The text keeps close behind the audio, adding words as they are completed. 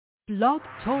Blog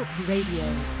Talk Radio.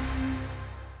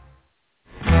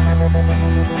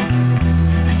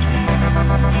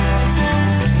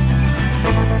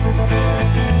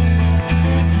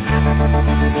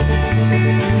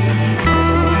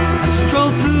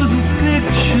 Stroll through the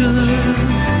pictures,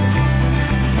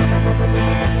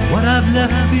 what I've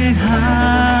left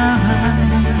behind.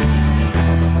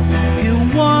 Here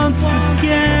once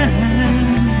again,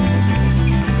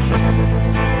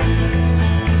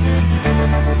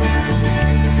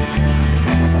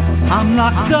 I'm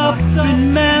locked up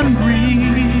in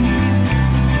memories,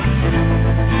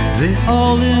 they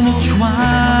all intertwine.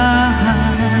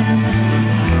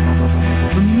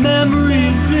 The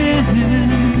memories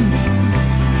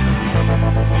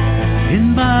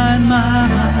in my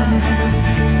mind.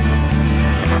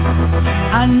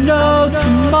 I know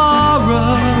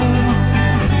tomorrow,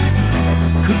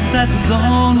 'cause that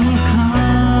dawn will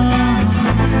come.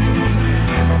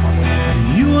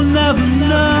 You will never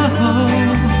know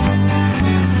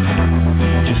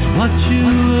just what you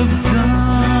have done.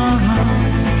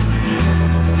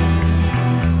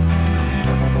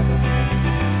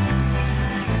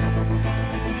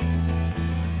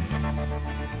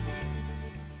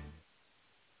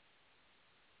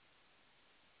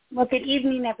 Well, good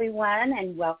evening, everyone,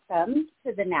 and welcome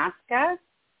to the NAASCA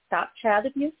Stop Child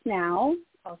Abuse Now,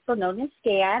 also known as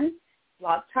SCAN,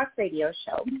 Blog Talk Radio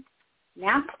Show.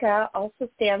 NAASCA also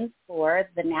stands for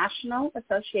the National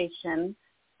Association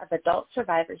of Adult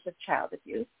Survivors of Child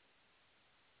Abuse.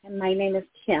 And my name is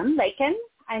Kim Lakin.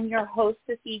 I'm your host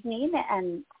this evening,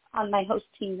 and on my host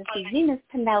team this evening is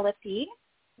Penelope.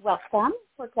 Welcome.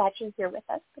 We're glad you're here with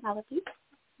us, Penelope.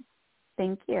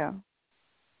 Thank you.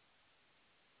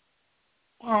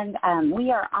 And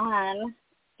we are on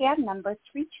SCAN number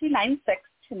 3296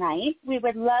 tonight. We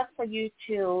would love for you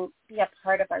to be a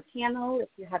part of our panel if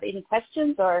you have any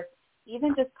questions, or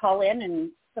even just call in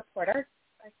and support our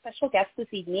special guest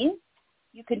this evening.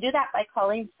 You can do that by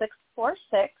calling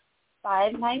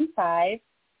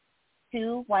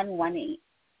 646-595-2118.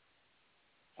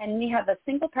 And we have a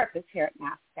single purpose here at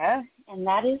NAASCA, and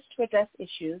that is to address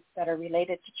issues that are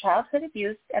related to childhood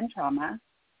abuse and trauma,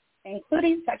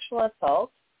 including sexual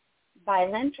assault,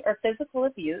 violent or physical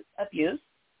abuse,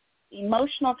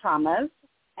 emotional traumas,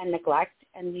 and neglect,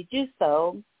 and we do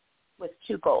so with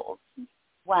two goals.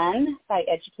 One, by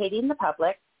educating the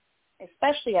public,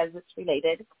 especially as it's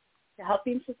related to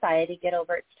helping society get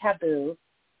over its taboo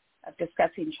of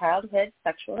discussing childhood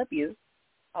sexual abuse,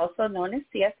 also known as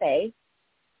CSA,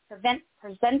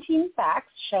 presenting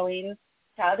facts showing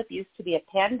child abuse to be a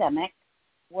pandemic,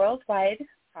 worldwide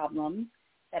problem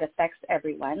that affects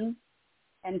everyone,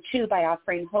 and two, by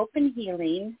offering hope and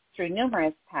healing through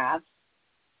numerous paths,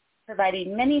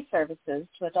 providing many services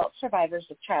to adult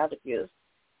survivors of child abuse,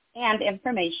 and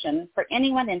information for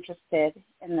anyone interested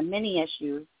in the many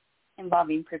issues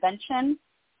involving prevention,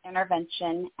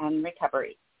 intervention, and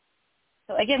recovery.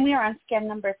 So again, we are on SCAN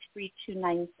number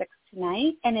 3296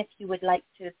 tonight, and if you would like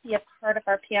to be a part of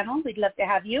our panel, we'd love to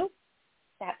have you.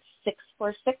 That's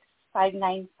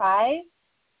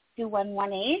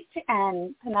 646-595-2118,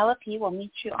 and Penelope will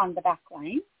meet you on the back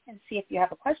line and see if you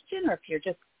have a question or if you're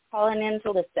just calling in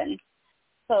to listen.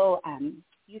 So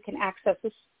you can access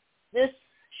this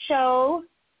show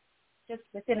just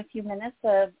within a few minutes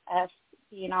of us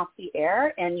being off the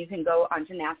air, and you can go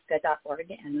onto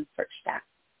NAASCA.org and search that.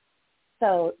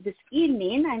 So this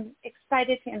evening, I'm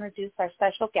excited to introduce our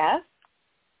special guests.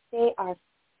 They are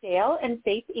Dale and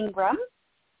Faith Ingraham,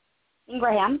 and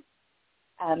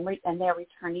they're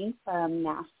returning from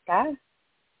NAASCA.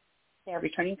 They're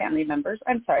returning family members.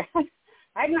 I'm sorry.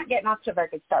 I'm not getting off to a very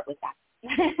good start with that.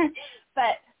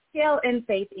 But Dale and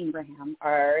Faith Ingraham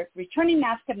are returning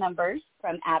NAASCA members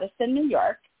from Addison, New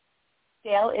York.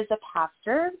 Dale is a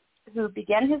pastor who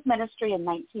began his ministry in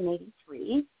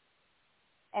 1983.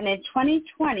 And in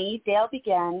 2020, Dale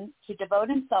began to devote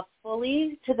himself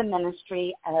fully to the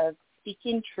ministry of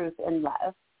Speaking Truth in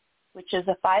Love, which is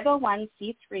a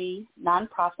 501c3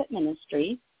 nonprofit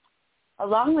ministry,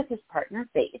 along with his partner,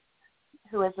 Faith,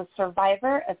 who is a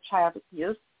survivor of child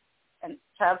abuse and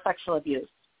child sexual abuse,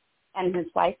 and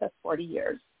his wife of 40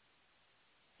 years.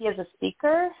 He is a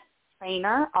speaker,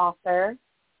 trainer, author,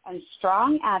 and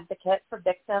strong advocate for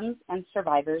victims and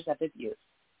survivors of abuse.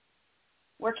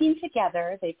 Working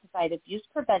together, they provide abuse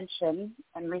prevention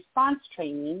and response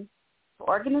training to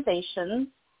organizations,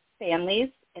 families,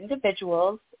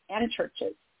 individuals, and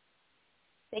churches.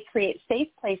 They create safe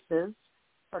places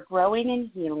for growing and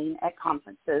healing at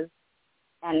conferences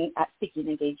and at speaking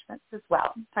engagements as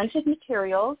well. Printed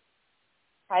materials,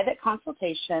 private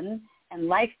consultation, and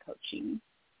life coaching.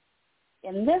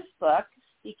 In this book,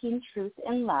 Seeking Truth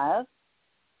in Love,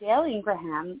 Dale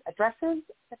Ingraham addresses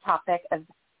the topic of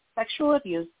sexual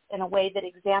abuse in a way that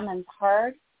examines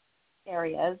hard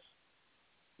areas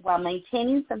while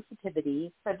maintaining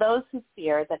sensitivity for those who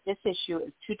fear that this issue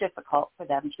is too difficult for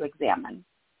them to examine.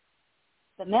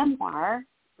 The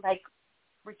memoir-like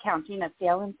recounting of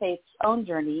Dale and Faith's own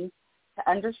journey to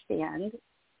understanding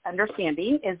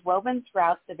is woven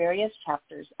throughout the various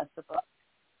chapters of the book.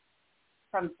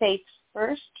 From Faith's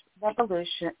first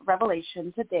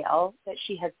revelation to Dale that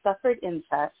she had suffered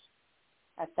incest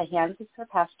at the hands of her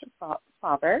pastor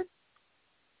father,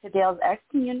 to Dale's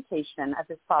excommunication of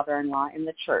his father-in-law in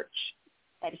the church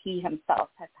that he himself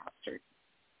had pastored.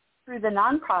 Through the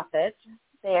nonprofit,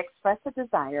 they express a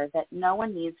desire that no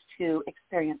one needs to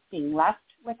experience being left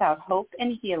without hope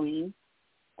and healing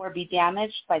or be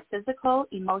damaged by physical,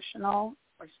 emotional,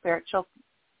 or spiritual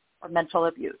or mental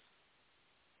abuse.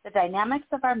 The dynamics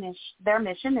of their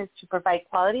mission is to provide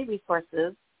quality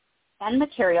resources and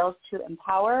materials to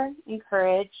empower,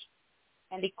 encourage,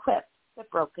 and equip the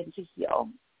broken to heal.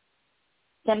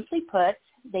 Simply put,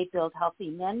 they build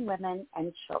healthy men, women,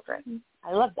 and children.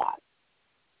 I love that.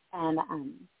 And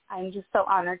I'm just so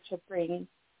honored to bring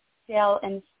Dale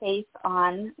and Faith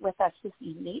on with us this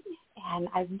evening. And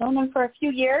I've known them for a few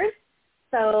years,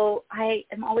 so I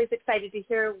am always excited to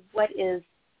hear what is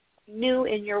new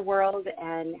in your world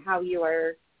and how you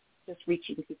are just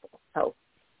reaching people. So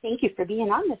thank you for being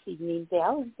on this evening,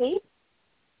 Dale and Faith.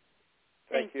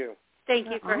 Thank you. Thank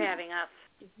you for having us.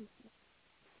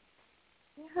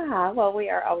 Yeah, well, we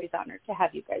are always honored to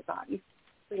have you guys on.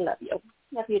 We love you.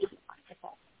 Love you to be on with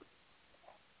us.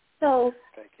 So,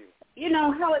 thank you. You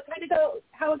know how it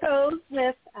goes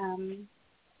with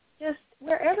just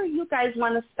wherever you guys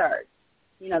want to start.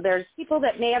 You know, there's people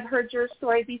that may have heard your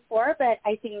story before, but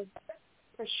I think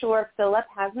for sure Philip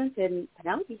hasn't and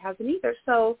Penelope hasn't either.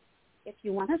 So if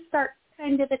you want to start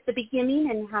kind of at the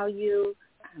beginning and how you,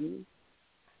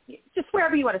 just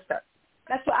wherever you want to start.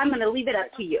 That's what I'm going to leave it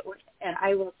up to you, and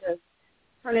I will just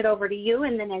turn it over to you.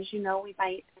 And then, as you know, we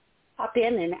might hop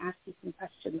in and ask you some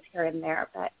questions here and there,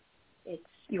 but it's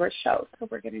your show, so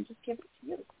we're going to just give it to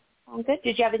you. Sound good?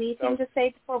 Did you have anything to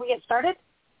say before we get started?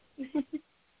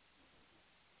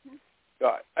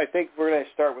 I think we're going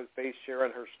to start with Faith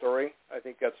sharing her story. I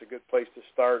think that's a good place to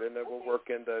start, and then we'll work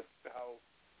into how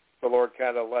the Lord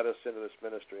kind of led us into this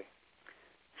ministry.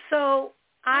 So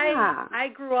I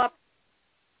grew up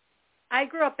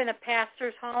in a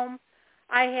pastor's home.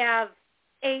 I have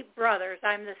 8 brothers.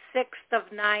 I'm the 6th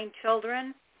of 9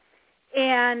 children.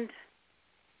 And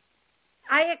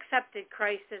I accepted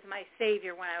Christ as my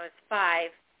Savior when I was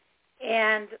 5.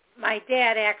 And my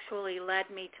dad actually led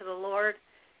me to the Lord.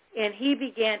 And he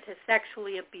began to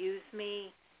sexually abuse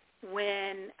me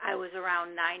when I was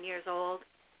around 9 years old.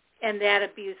 And that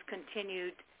abuse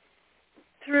continued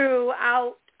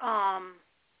throughout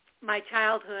my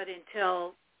childhood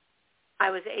until I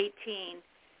was 18.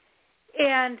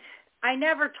 And I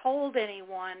never told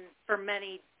anyone for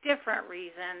many different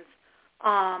reasons.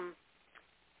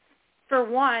 For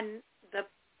one,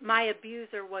 my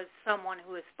abuser was someone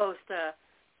who was supposed to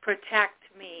protect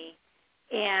me,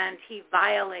 and he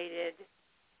violated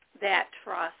that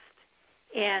trust.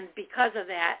 And because of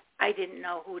that, I didn't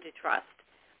know who to trust.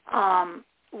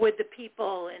 Would the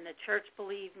people in the church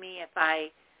believe me if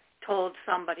I told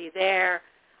somebody there?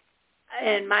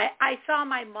 And I saw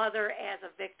my mother as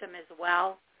a victim as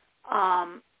well.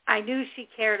 I knew she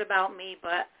cared about me,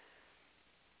 but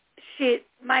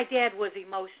my dad was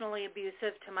emotionally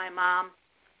abusive to my mom,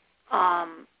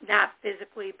 not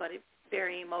physically, but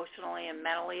very emotionally and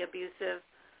mentally abusive.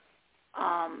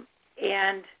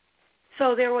 And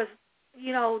so there was,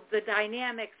 the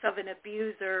dynamics of an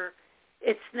abuser.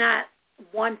 It's not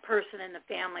one person in the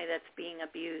family that's being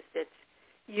abused. It's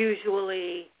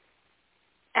usually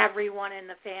everyone in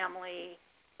the family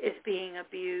is being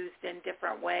abused in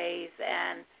different ways,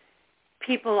 and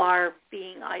people are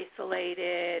being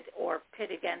isolated or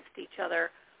pit against each other.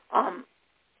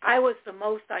 I was the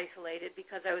most isolated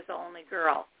because I was the only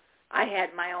girl. I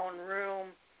had my own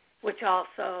room, which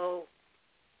also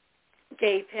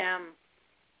gave him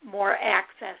more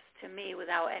access to me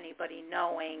without anybody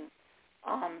knowing,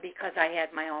 because I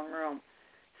had my own room.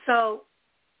 So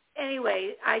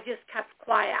anyway, I just kept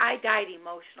quiet. I died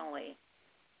emotionally.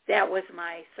 That was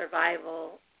my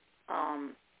survival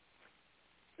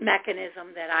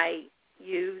mechanism that I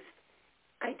used.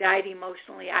 I died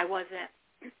emotionally. I wasn't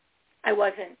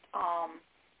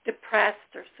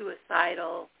depressed or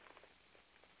suicidal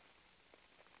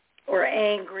or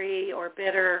angry or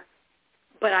bitter,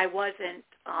 but I wasn't.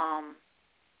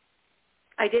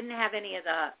 I didn't have any of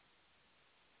the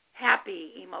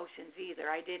happy emotions either.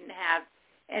 I didn't have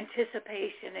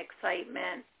anticipation,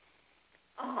 excitement,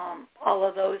 all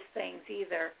of those things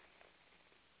either.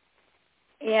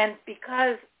 And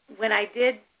because when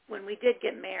we did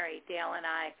get married, Dale and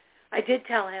I did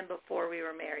tell him before we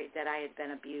were married that I had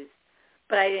been abused,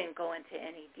 but I didn't go into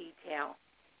any detail.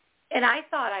 And I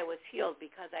thought I was healed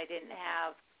because I didn't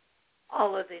have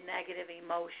all of the negative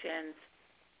emotions.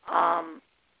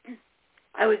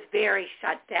 I was very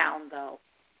shut down, though.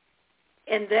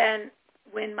 And then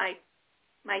when my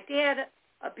dad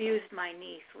abused my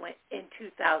niece in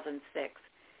 2006,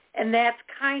 and that's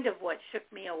kind of what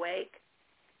shook me awake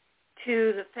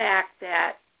to the fact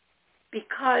that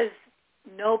because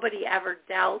nobody ever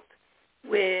dealt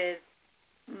with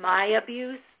my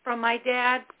abuse from my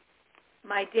dad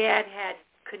had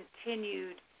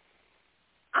continued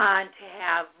on to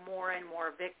have more and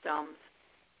more victims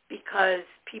because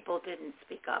people didn't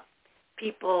speak up.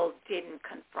 People didn't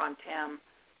confront him.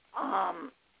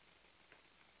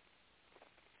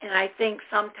 And I think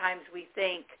sometimes we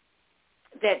think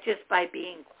that just by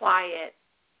being quiet,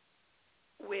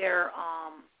 we're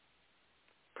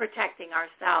protecting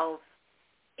ourselves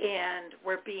and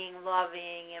we're being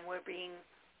loving and we're being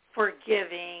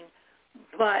forgiving,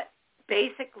 but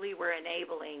basically we're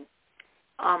enabling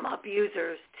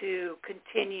abusers to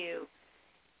continue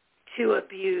to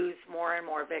abuse more and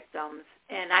more victims.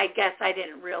 And I guess I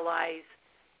didn't realize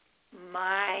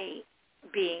my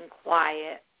being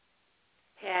quiet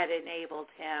had enabled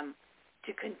him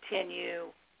to continue,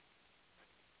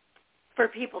 for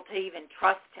people to even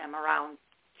trust him around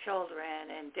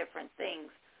children and different things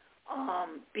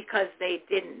because they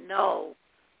didn't know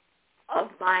of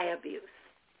my abuse.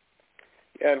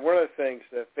 Yeah, and one of the things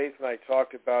that Faith and I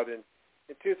talked about in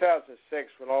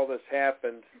 2006 when all this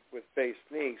happened with Faith's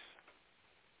niece,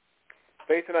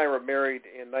 Faith and I were married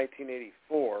in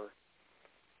 1984,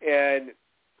 and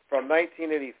from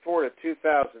 1984 to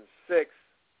 2006,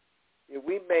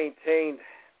 we maintained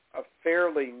a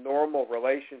fairly normal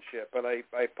relationship, and I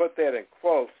put that in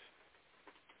quotes,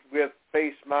 with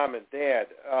Faith's mom and dad.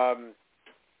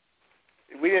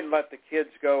 We didn't let the kids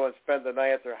go and spend the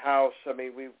night at their house. I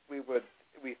mean, we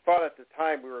thought at the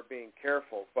time we were being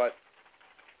careful, but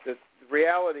the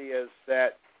reality is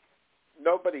that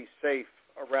nobody's safe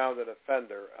around an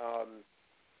offender.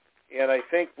 And I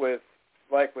think with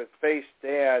Faith's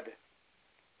dad,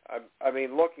 I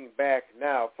mean, looking back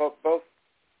now, both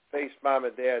Faith's mom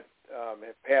and dad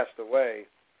have passed away,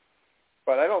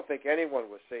 but I don't think anyone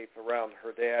was safe around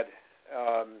her dad.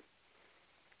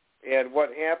 And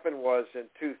what happened was in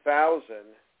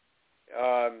 2000,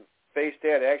 Faith's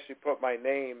dad actually put my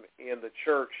name in the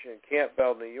church in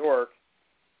Campbell, New York,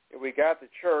 and we got to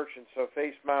church, and so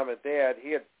Faith's mom and dad,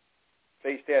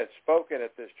 Faith's dad had spoken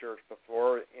at this church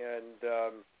before,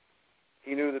 and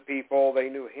he knew the people, they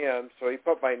knew him, so he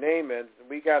put my name in, and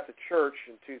we got to church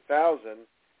in 2000.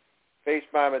 Faith's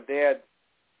mom and dad,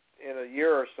 in a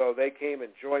year or so, they came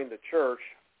and joined the church,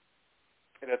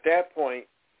 and at that point,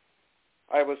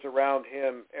 I was around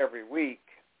him every week,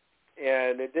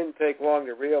 and it didn't take long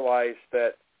to realize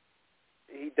that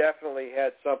he definitely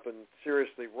had something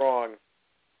seriously wrong.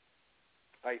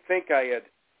 I think I had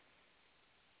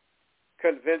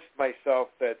convinced myself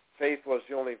that Faith was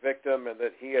the only victim and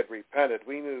that he had repented.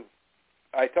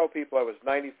 I tell people I was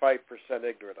 95%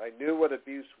 ignorant. I knew what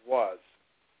abuse was.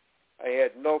 I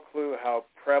had no clue how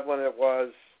prevalent it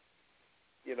was,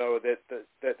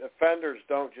 that offenders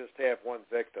don't just have one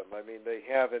victim. I mean, they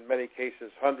have, in many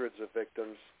cases, hundreds of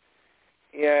victims.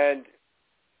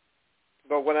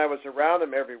 But when I was around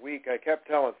him every week, I kept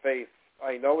telling Faith,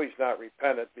 I know he's not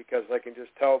repentant because I can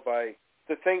just tell by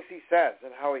the things he says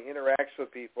and how he interacts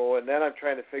with people, and then I'm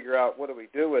trying to figure out what do we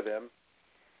do with him.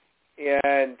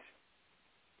 And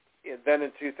then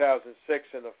in 2006,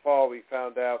 in the fall, we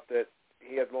found out that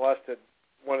he had molested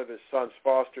one of his son's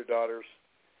foster daughters.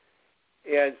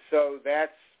 And so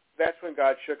that's when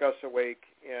God shook us awake,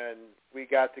 and we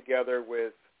got together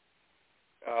with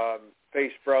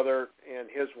Faith's brother and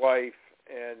his wife,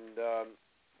 and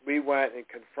we went and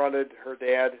confronted her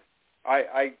dad.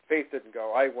 Faith didn't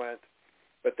go. I went.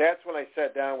 But that's when I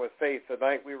sat down with Faith the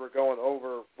night we were going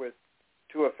over with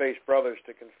two of Faith's brothers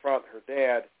to confront her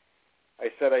dad. I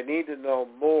said, I need to know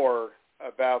more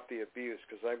about the abuse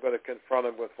because I'm going to confront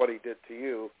him with what he did to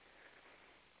you.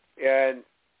 And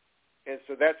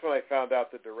so that's when I found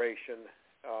out the duration,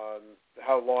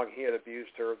 how long he had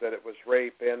abused her, that it was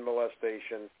rape and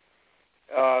molestation.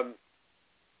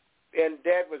 And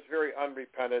Dad was very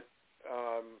unrepentant.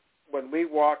 When we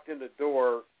walked in the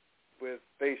door with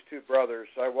Faith's two brothers,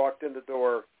 I walked in the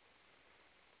door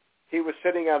he was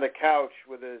sitting on the couch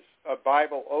with a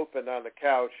Bible open on the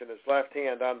couch and his left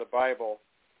hand on the Bible,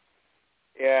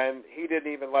 and he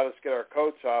didn't even let us get our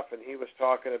coats off, and he was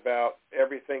talking about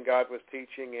everything God was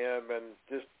teaching him and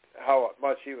just how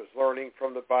much he was learning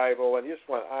from the Bible, and he just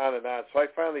went on and on. So I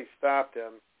finally stopped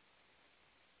him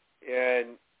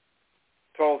and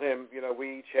told him,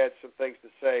 we each had some things to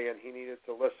say, and he needed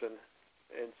to listen.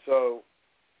 And so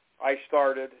I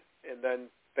started, and then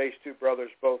Faith's two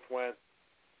brothers both went.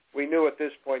 We knew at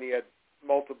this point he had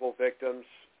multiple victims.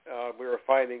 We were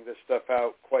finding this stuff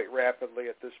out quite rapidly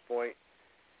at this point.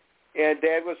 And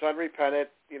Dad was unrepentant.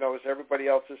 It was everybody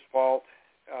else's fault.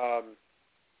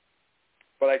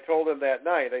 But I told him that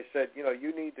night, I said,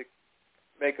 you need to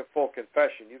make a full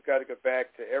confession. You've got to go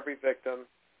back to every victim.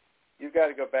 You've got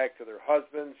to go back to their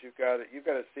husbands. You've got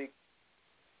to seek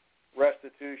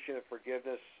restitution and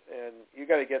forgiveness, and you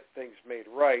got to get things made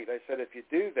right. I said, if you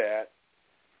do that,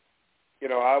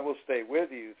 I will stay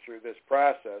with you through this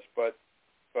process. But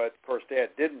of course, Dad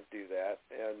didn't do that,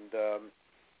 and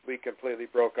we completely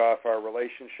broke off our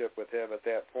relationship with him at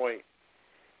that point.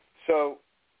 So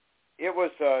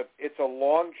it's a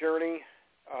long journey.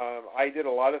 I did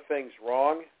a lot of things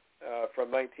wrong from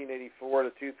 1984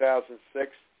 to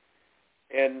 2006,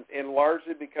 and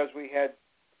largely because we had,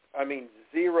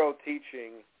 zero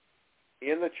teaching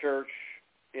in the church,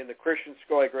 in the Christian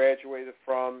school I graduated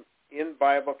from, in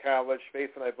Bible college.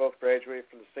 Faith and I both graduated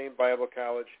from the same Bible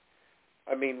college.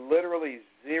 Literally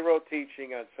zero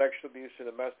teaching on sexual abuse and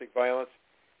domestic violence.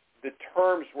 The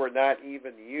terms were not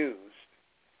even used,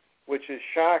 which is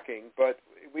shocking, but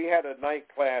we had a night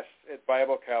class at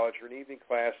Bible college, or an evening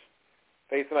class.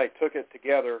 Faith and I took it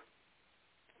together,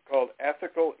 called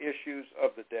Ethical Issues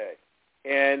of the Day.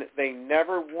 And they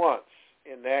never once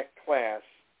in that class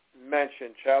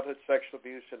mentioned childhood sexual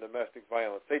abuse and domestic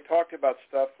violence. They talked about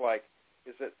stuff like,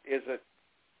 is it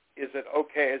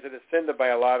okay? Is it a sin to buy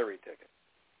a lottery ticket?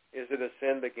 Is it a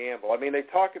sin to gamble? They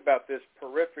talk about this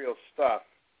peripheral stuff,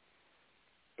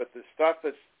 but the stuff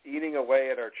that's eating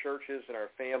away at our churches and our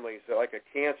families, like a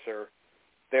cancer,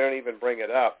 they don't even bring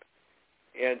it up.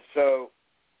 And so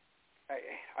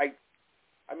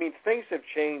things have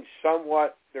changed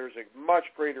somewhat. There's a much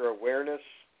greater awareness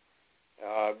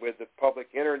with the public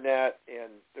internet,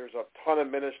 and there's a ton of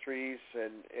ministries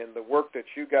and the work that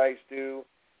you guys do.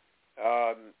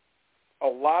 A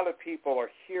lot of people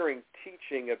are hearing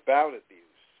teaching about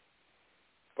abuse,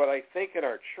 but I think in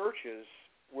our churches,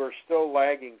 we're still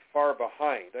lagging far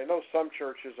behind. I know some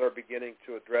churches are beginning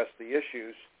to address the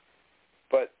issues,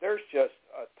 but there's just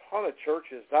a ton of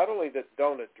churches, not only that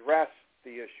don't address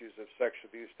the issues of sexual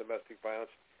abuse, domestic violence,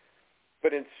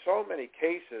 but in so many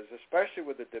cases, especially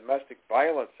with the domestic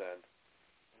violence end,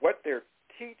 what they're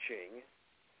teaching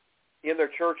in their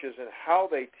churches and how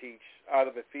they teach out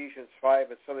of Ephesians 5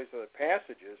 and some of these other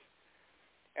passages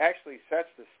actually sets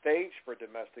the stage for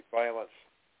domestic violence.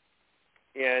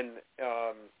 In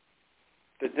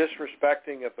the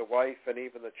disrespecting of the wife and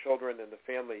even the children in the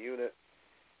family unit.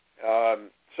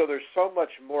 So there's so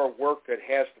much more work that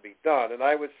has to be done. And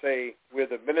I would say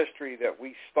with the ministry that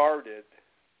we started,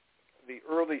 the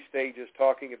early stages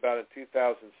talking about in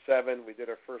 2007, we did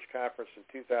our first conference in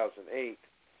 2008.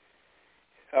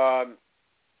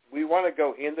 We want to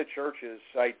go into churches,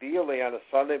 ideally on a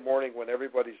Sunday morning when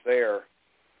everybody's there,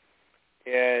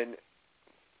 and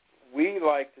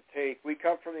we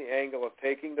come from the angle of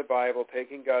taking the Bible,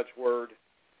 taking God's Word,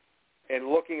 and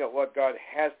looking at what God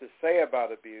has to say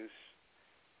about abuse,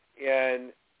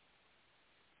 and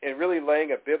really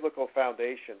laying a biblical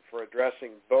foundation for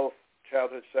addressing both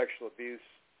childhood sexual abuse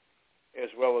as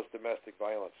well as domestic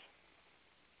violence.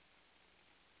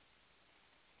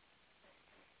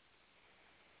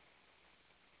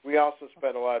 We also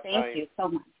spend a lot of time. Thank you so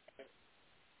much.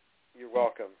 You're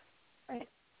welcome. Right.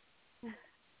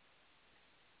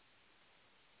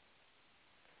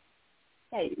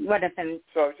 Hey, what if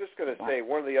So I was just going to say,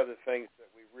 one of the other things that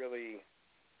we really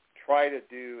try to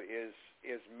do is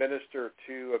minister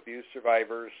to abuse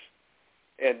survivors.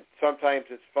 And sometimes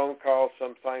it's phone calls,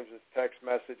 sometimes it's text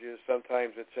messages,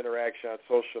 sometimes it's interaction on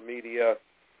social media.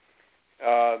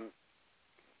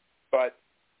 But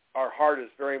our heart is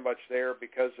very much there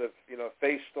because of,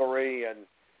 Faith's story. And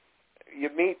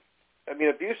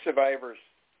abuse survivors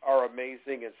are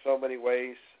amazing in so many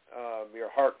ways. Your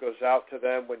heart goes out to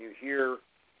them when you hear.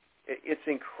 It's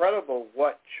incredible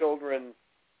what children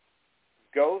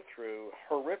go through,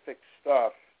 horrific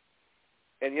stuff,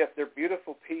 and yet they're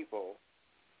beautiful people,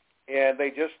 and they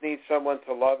just need someone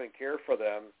to love and care for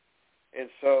them. And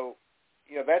so,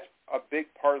 that's a big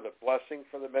part of the blessing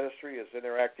for the ministry is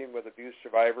interacting with abuse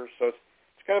survivors. So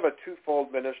it's kind of a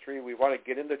twofold ministry. We want to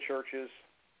get into churches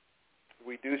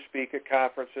We do speak at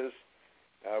conferences.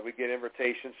 We get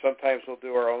invitations. Sometimes we'll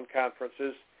do our own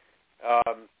conferences.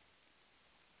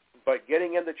 But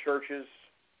getting into churches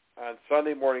on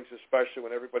Sunday mornings, especially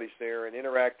when everybody's there, and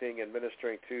interacting and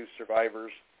ministering to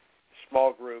survivors,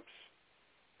 small groups,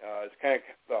 is kind of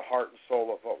the heart and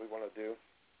soul of what we want to do.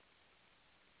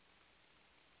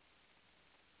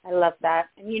 I love that.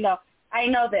 And, you know, I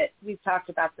know that we've talked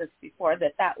about this before,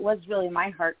 that was really my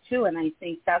heart, too, and I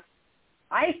think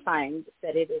I find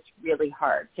that it is really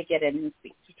hard to get in and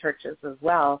speak to churches as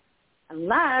well,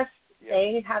 unless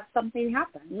they have something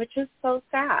happen, which is so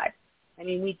sad. I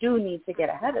mean, we do need to get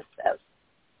ahead of this.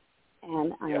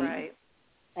 And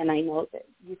and I know that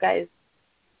you guys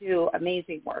do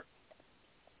amazing work,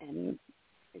 and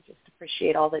I just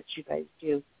appreciate all that you guys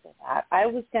do for that. I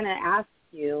was going to ask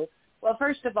you, well,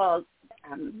 first of all,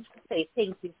 say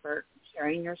thank you for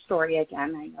sharing your story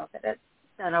again. I know that it's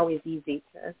not always easy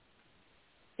to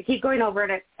keep going over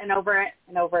it and over it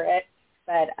and over it,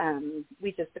 but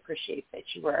we just appreciate that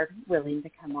you were willing to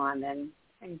come on and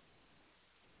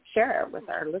share it with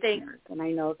our listeners. And I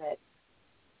know that,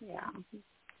 you're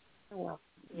welcome.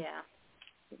 Yeah.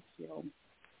 Thank you.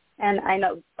 And I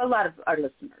know a lot of our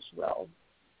listeners will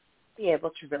be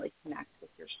able to really connect with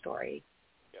your story.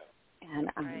 Yeah.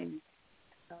 And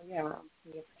so,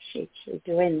 we appreciate you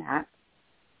doing that.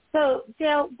 So,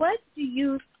 Dale, what do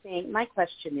you think, my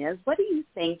question is, what do you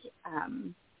think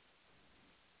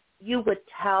you would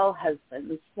tell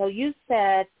husbands? So you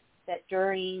said that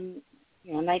during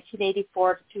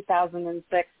 1984 to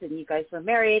 2006, and you guys were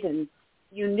married, and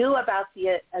you knew about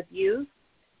the abuse,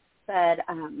 but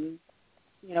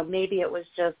maybe it was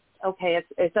just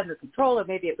it's under control, or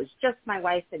maybe it was just my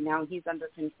wife, and now he's under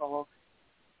control.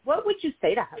 What would you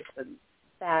say to husbands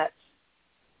that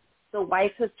the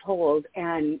wife is told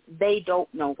and they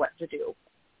don't know what to do,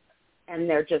 and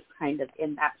they're just kind of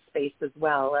in that space as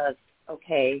well of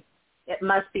it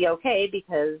must be okay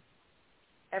because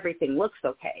everything looks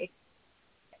okay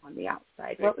on the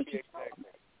outside? What would you tell them?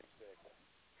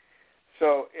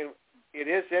 So it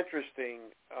is interesting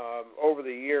over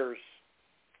the years,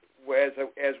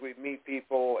 as we meet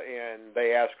people and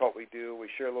they ask what we do, we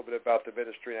share a little bit about the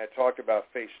ministry, and I talk about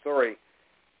Faith's story.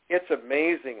 It's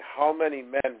amazing how many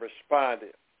men respond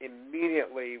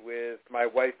immediately with, my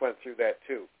wife went through that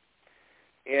too.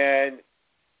 And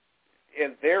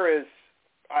there is,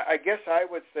 I guess I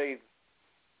would say,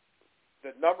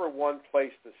 the number one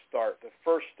place to start, the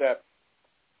first step,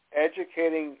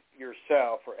 educating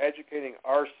yourself or educating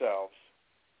ourselves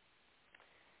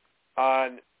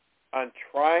on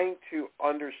trying to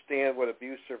understand what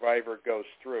abuse survivor goes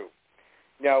through.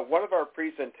 Now, one of our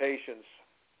presentations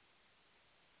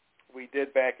we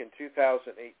did back in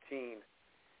 2018,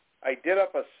 I did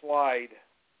up a slide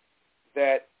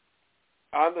that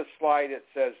on the slide it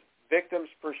says victim's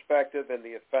perspective and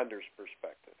the offender's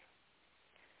perspective.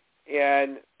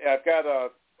 And I've got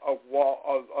a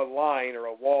line or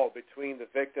a wall between the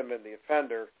victim and the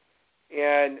offender,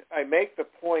 and I make the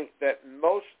point that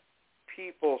most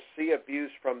people see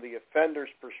abuse from the offender's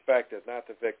perspective, not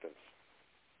the victim's.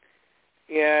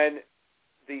 And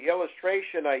the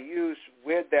illustration I use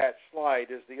with that slide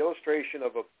is the illustration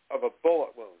of a bullet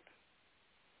wound.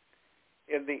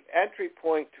 And the entry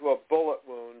point to a bullet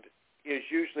wound is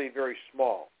usually very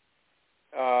small.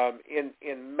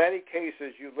 In many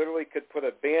cases, you literally could put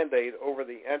a Band-Aid over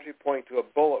the entry point to a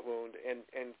bullet wound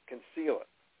and conceal it.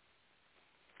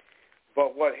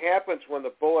 But what happens when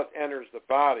the bullet enters the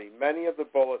body, many of the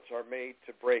bullets are made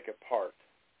to break apart.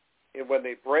 And when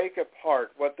they break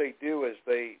apart, what they do is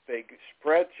they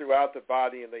spread throughout the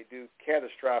body and they do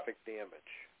catastrophic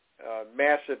damage,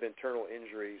 massive internal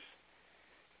injuries.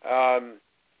 And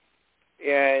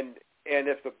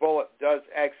if the bullet does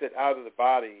exit out of the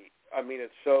body, I mean,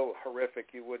 it's so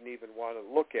horrific you wouldn't even want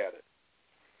to look at it.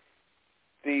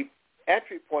 The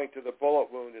entry point to the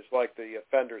bullet wound is like the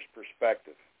offender's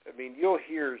perspective. I mean, you'll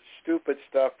hear stupid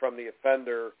stuff from the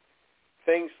offender,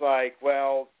 things like,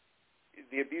 well,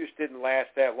 the abuse didn't last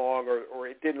that long, or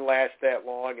it didn't last that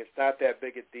long. It's not that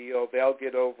big a deal. They'll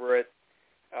get over it.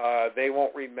 They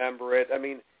won't remember it. I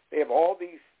mean, they have all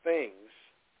these things.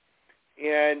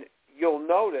 And you'll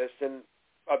notice, and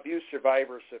abuse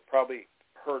survivors have probably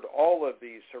heard all of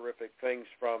these horrific things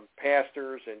from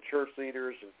pastors and church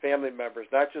leaders and family members,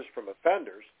 not just from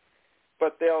offenders,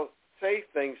 but they'll say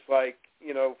things like,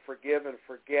 forgive and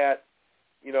forget,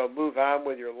 move on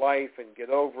with your life and get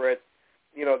over it.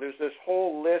 There's this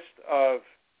whole list of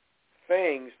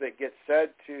things that get said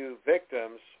to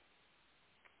victims,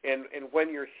 and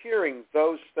when you're hearing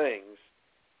those things,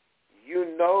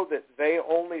 you know that they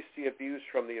only see abuse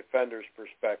from the offender's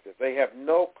perspective. They have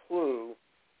no clue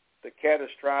the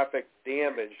catastrophic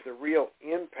damage, the real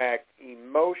impact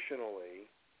emotionally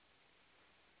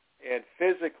and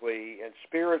physically and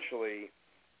spiritually,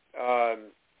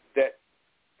 that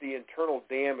the internal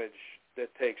damage that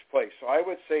takes place. So I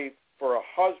would say for a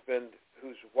husband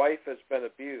whose wife has been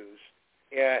abused,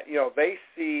 they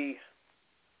see,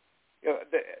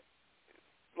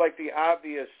 like the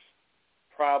obvious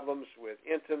problems with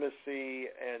intimacy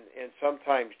and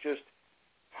sometimes just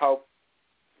how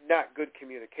not good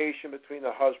communication between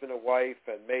the husband and wife,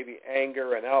 and maybe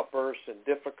anger and outbursts and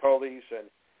difficulties, and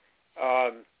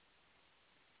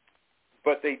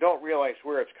but they don't realize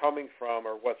where it's coming from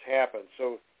or what's happened.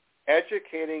 So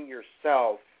educating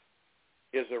yourself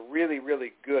is a really,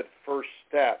 really good first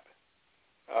step.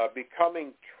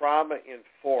 Becoming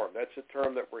trauma-informed, that's a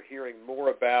term that we're hearing more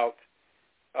about.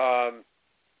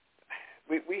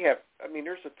 We have,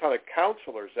 there's a ton of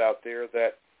counselors out there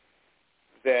that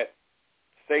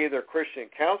say they're Christian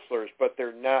counselors, but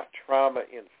they're not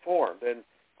trauma-informed. And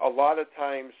a lot of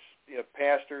times,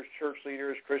 pastors, church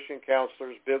leaders, Christian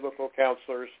counselors, biblical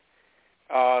counselors,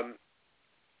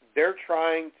 they're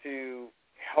trying to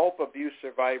help abuse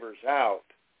survivors out,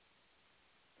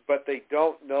 but they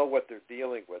don't know what they're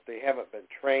dealing with. They haven't been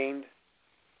trained.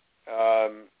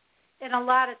 And a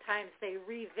lot of times they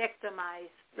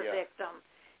re-victimize the victim.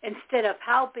 Instead of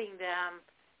helping them,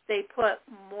 they put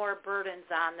more burdens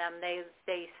on them.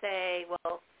 They say,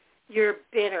 well, you're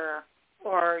bitter,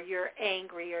 or you're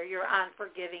angry, or you're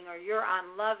unforgiving, or you're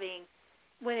unloving,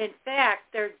 when in fact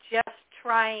they're just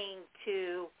trying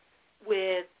to,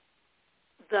 with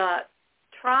the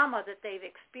trauma that they've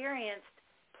experienced,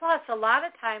 plus a lot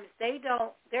of times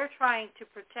they're trying to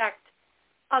protect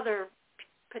other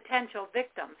potential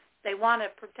victims. They want to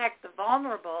protect the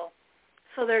vulnerable,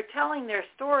 so they're telling their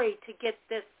story to get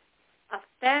this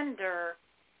offender.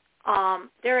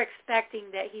 They're expecting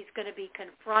that he's going to be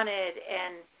confronted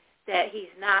and that he's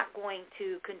not going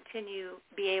to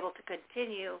be able to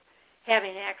continue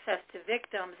having access to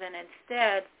victims, and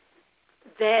instead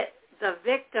that the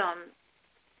victim,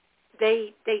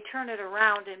 they turn it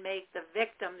around and make the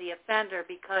victim the offender,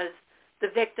 because the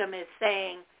victim is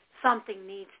saying something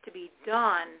needs to be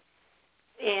done,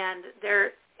 and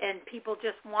people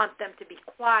just want them to be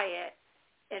quiet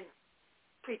and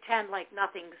pretend like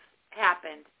nothing's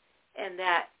happened and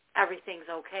that everything's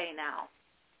okay now.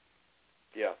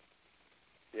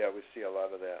 Yeah, we see a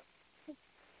lot of that.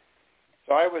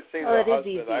 So I would say the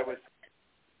husband,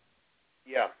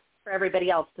 for everybody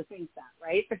else to think that,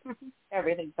 right?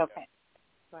 Everything's okay.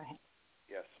 Go ahead.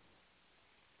 Yes.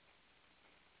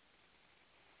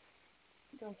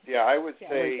 Yeah, I would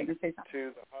say to the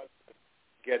husband,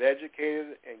 get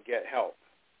educated and get help.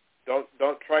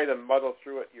 Don't try to muddle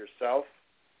through it yourself.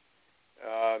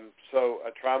 So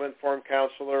a trauma-informed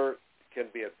counselor can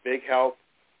be a big help.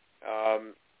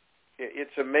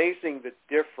 It's amazing the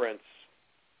difference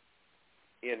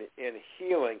in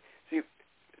healing. See,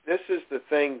 this is the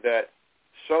thing that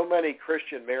so many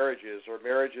Christian marriages, or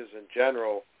marriages in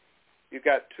general, you've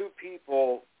got two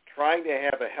people trying to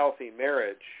have a healthy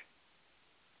marriage,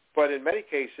 but in many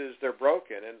cases they're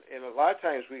broken. And a lot of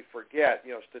times we forget,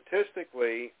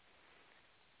 statistically,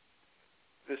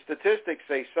 the statistics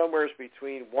say somewhere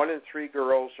between 1 in 3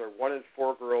 girls or 1 in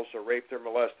 4 girls are raped or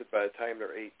molested by the time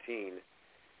they're 18.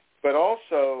 But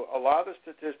also, a lot of the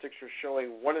statistics are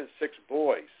showing 1 in 6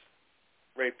 boys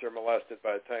raped or molested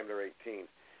by the time they're 18.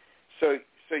 So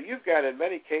you've got, in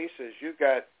many cases, you've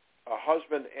got a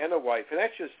husband and a wife, and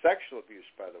that's just sexual abuse,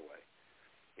 by the way.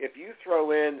 If you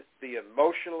throw in the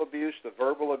emotional abuse, the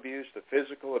verbal abuse, the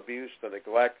physical abuse, the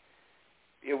neglect,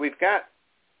 we've got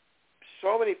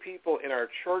so many people in our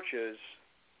churches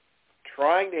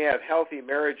trying to have healthy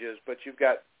marriages, but you've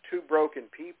got two broken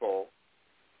people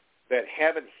that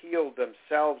haven't healed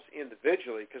themselves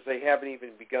individually because they haven't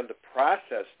even begun to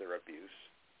process their abuse,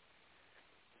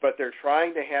 but they're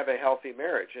trying to have a healthy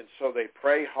marriage. And so they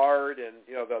pray hard, and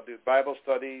they'll do Bible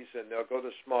studies, and they'll go to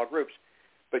small groups.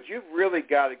 But you've really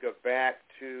got to go back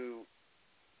to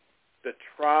the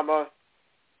trauma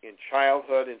in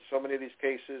childhood in so many of these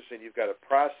cases, and you've got to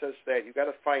process that. You've got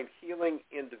to find healing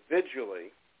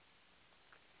individually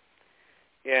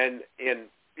and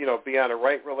be on a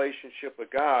right relationship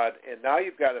with God. And now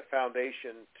you've got a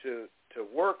foundation to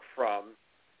work from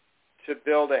to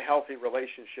build a healthy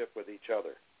relationship with each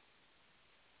other.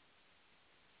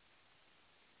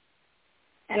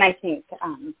 And I think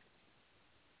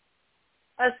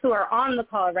us who are on the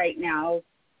call right now,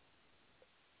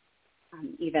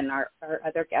 even our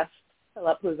other guest,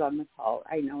 Philip, who's on the call,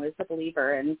 I know is a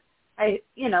believer, and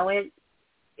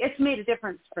it's made a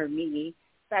difference for me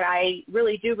that I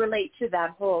really do relate to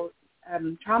that whole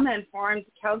trauma-informed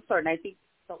counselor, and I think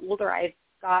the older I've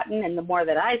gotten and the more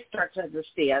that I start to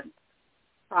understand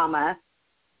trauma,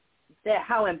 that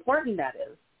how important that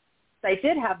is. So I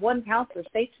did have one counselor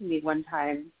say to me one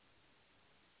time,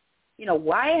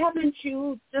 why haven't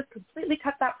you just completely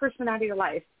cut that person out of your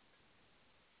life?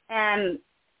 And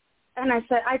I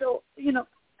said, I don't,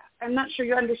 I'm not sure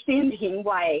you're understanding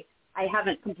why I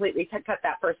haven't completely cut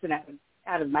that person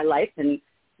out of my life and,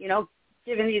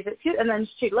 given these excuses. And then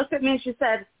she looked at me and she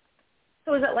said,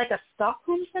 so is it like a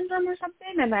Stockholm syndrome or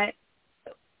something? And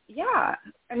yeah,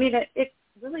 I mean, it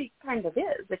really kind of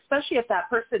is, especially if that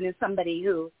person is somebody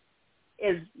who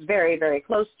is very, very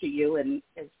close to you and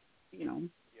is,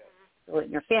 still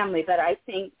in your family. But I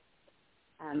think,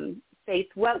 Faith,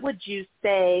 what would you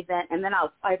say that, and then I'm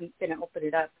going to open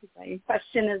it up to my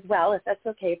question as well, if that's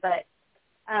okay. But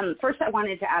first I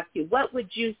wanted to ask you, what would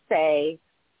you say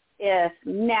if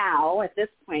now, at this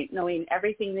point, knowing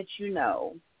everything that you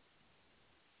know,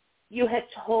 you had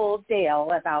told Dale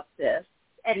about this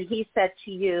and he said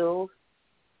to you,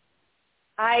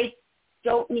 I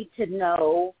don't need to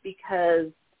know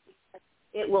because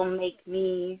it will make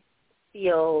me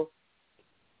feel,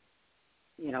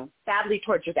 badly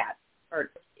towards your dad,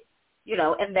 or,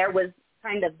 and there was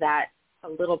kind of that a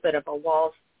little bit of a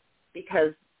wall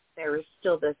because there was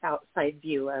still this outside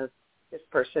view of this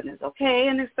person is okay,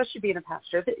 and especially being a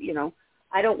pastor, that,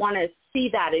 I don't want to see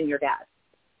that in your dad.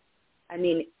 I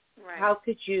mean, right. How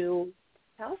could you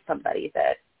tell somebody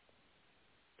that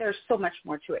there's so much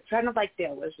more to it? Kind of like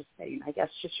Dale was just saying, I guess,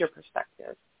 just your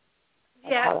perspective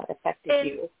of how that affected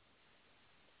you.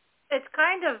 It's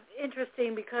kind of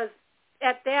interesting because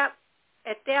at that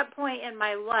point in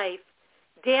my life,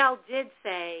 Dale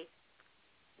said,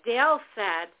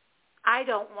 I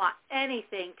don't want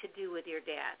anything to do with your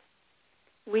dad.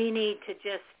 We need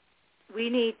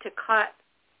to cut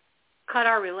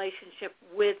our relationship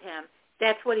with him.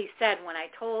 That's what he said when I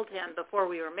told him before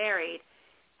we were married.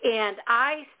 And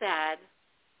I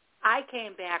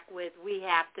came back with, we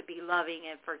have to be loving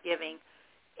and forgiving.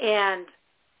 And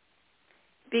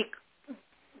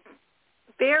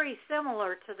very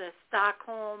similar to the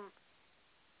Stockholm,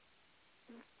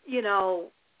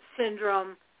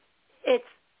 syndrome, it's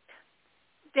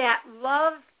that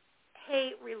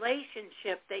love-hate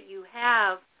relationship that you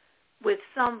have with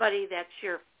somebody that's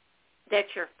your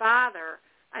father.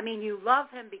 I mean, you love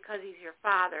him because he's your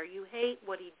father. You hate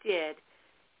what he did.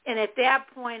 And at that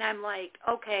point, I'm like,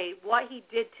 okay, what he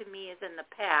did to me is in the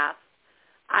past.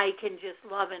 I can just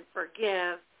love and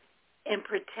forgive and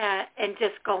pretend and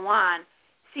just go on.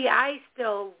 See, I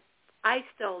still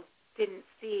didn't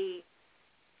see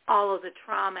all of the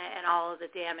trauma and all of the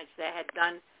damage that had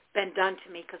been done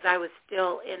to me because I was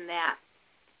still in that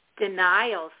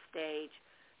denial stage.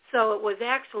 So it was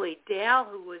actually Dale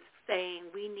who was saying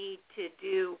we need to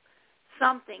do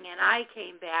something, and I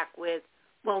came back with,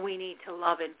 well, we need to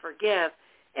love and forgive.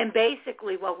 And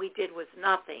basically what we did was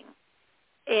nothing.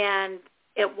 And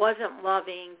it wasn't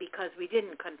loving because we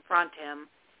didn't confront him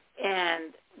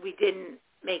and we didn't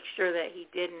make sure that he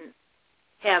didn't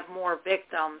have more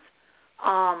victims.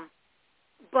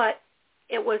 But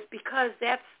it was because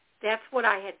that's what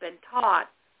I had been taught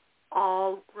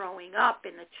all growing up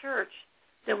in the church,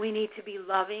 that we need to be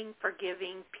loving,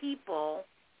 forgiving people.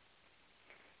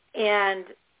 And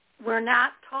we're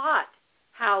not taught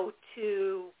how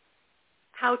to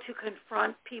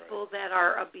confront people that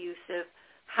are abusive.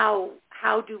 How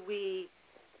do we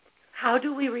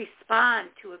respond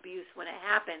to abuse when it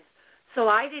happens? So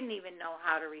I didn't even know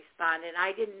how to respond, and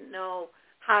I didn't know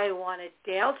how I wanted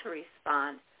Dale to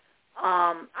respond.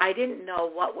 I didn't know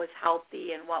what was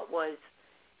healthy and what was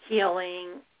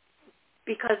healing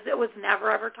because it was never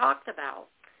ever talked about.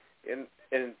 And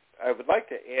I would like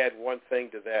to add one thing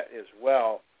to that as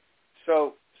well.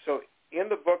 So in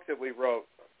the book that we wrote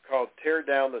called Tear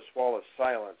Down the Wall of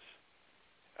Silence,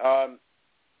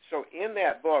 so in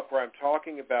that book where I'm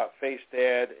talking about Faith's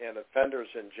dad and offenders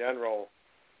in general,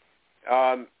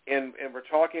 and we're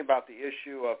talking about the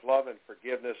issue of love and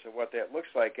forgiveness and what that looks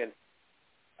like, and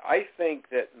I think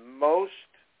that most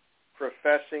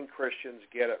professing Christians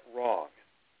get it wrong.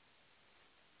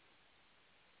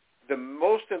 The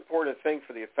most important thing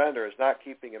for the offender is not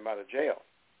keeping him out of jail.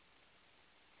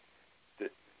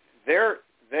 They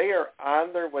are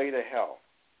on their way to hell,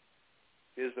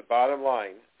 is the bottom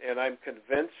line. And I'm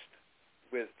convinced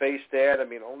with Faith's dad, I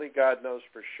mean, only God knows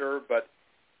for sure, but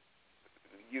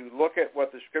you look at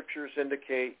what the scriptures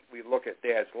indicate, we look at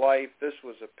Dad's life. This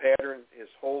was a pattern his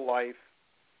whole life.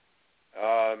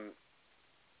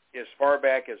 As far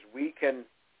back as we can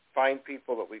find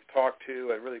people that we've talked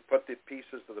to and really put the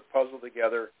pieces of the puzzle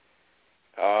together,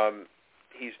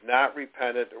 he's not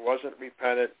repentant or wasn't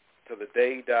repentant till the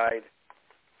day he died.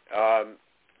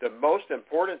 The most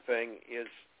important thing is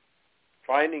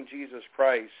finding Jesus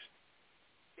Christ,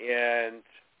 and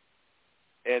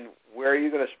where are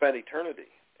you going to spend eternity?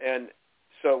 And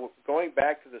so going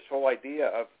back to this whole idea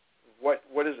of what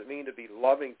does it mean to be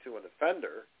loving to an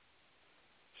offender?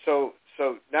 So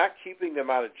not keeping them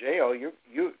out of jail.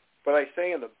 What I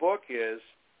say in the book is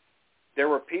there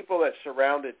were people that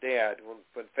surrounded Dad.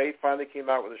 When Faith finally came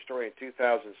out with a story in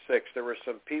 2006, there were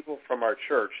some people from our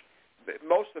church.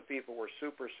 Most of the people were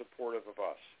super supportive of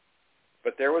us.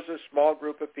 But there was a small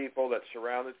group of people that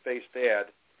surrounded Faith's dad,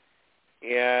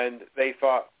 and they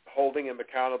thought holding him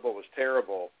accountable was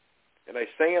terrible. And I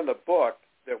say in the book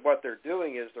that what they're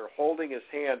doing is they're holding his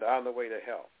hand on the way to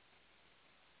hell.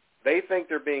 They think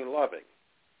they're being loving.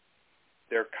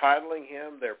 They're coddling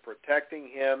him. They're protecting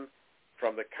him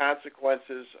from the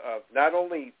consequences of not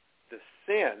only the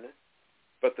sin,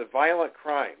 but the violent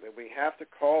crime. And we have to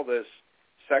call this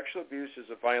sexual abuse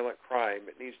is a violent crime.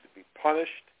 It needs to be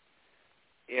punished,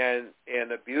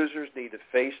 and abusers need to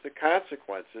face the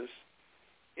consequences.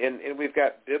 And we've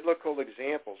got biblical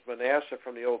examples. Manasseh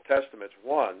from the Old Testament's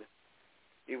one.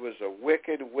 He was a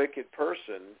wicked, wicked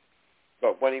person,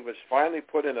 but when he was finally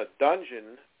put in a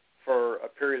dungeon for a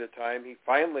period of time, he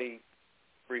finally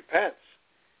repents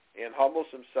and humbles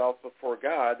himself before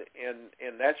God,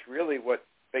 and that's really what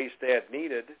Faith's dad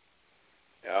needed.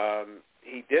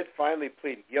 He did finally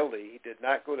plead guilty. He did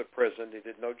not go to prison. He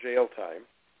did no jail time.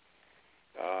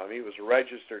 He was a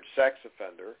registered sex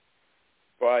offender.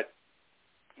 But,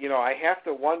 I have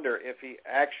to wonder if he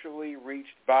actually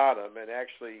reached bottom and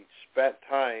actually spent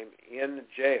time in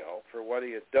jail for what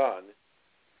he had done,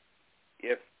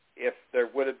 if there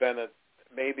would have been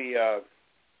maybe a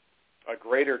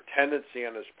greater tendency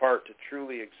on his part to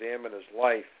truly examine his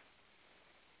life,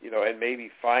 and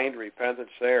maybe find repentance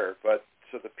there. But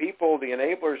so the people, the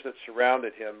enablers that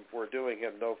surrounded him were doing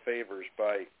him no favors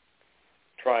by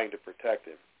trying to protect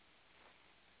him.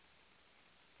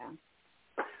 Yeah.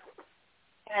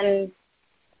 And,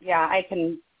 I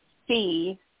can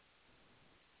see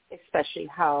especially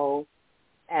how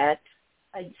at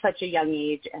such a young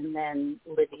age and then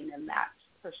living in that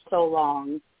for so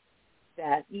long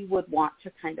that you would want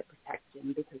to kind of protect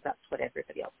him because that's what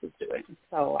everybody else is doing.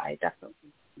 So I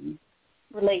definitely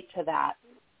relate to that.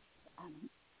 Do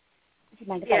you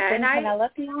mind if I bring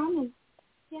Penelope on?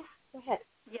 Yeah, go ahead.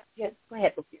 Yeah, go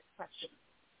ahead with your question.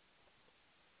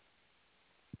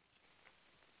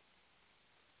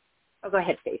 Oh, go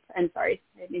ahead, Faith. I'm sorry.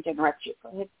 I didn't mean to interrupt you. Go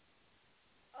ahead.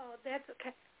 Oh, that's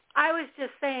okay. I was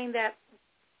just saying that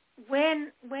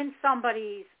when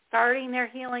somebody's starting their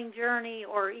healing journey,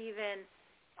 or even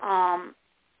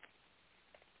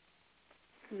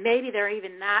maybe they're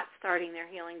even not starting their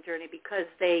healing journey because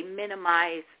they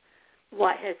minimize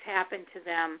what has happened to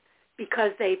them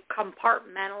because they've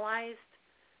compartmentalized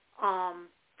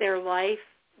their life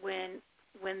when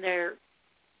their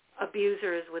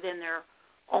abuser is within their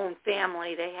own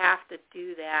family. They have to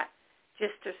do that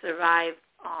just to survive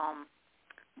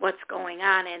what's going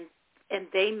on, and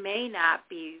they may not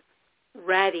be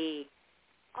ready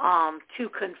to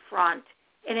confront,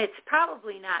 and it's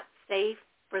probably not safe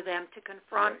for them to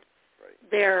confront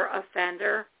their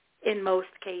offender in most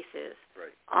cases.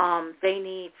 Right. They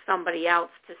need somebody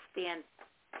else to stand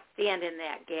in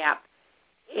that gap.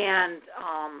 And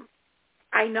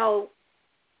I know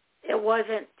it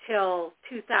wasn't till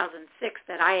 2006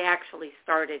 that I actually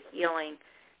started healing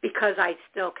because I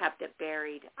still kept it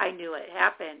buried. I knew it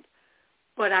happened,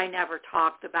 but I never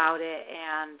talked about it.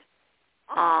 And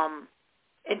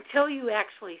until you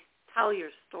actually tell your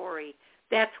story,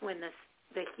 that's when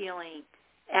the healing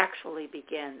actually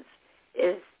begins,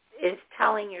 is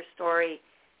telling your story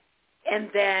and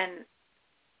then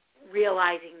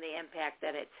realizing the impact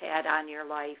that it's had on your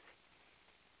life.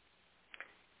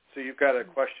 So you've got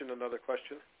another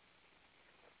question?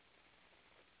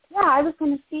 Yeah, I was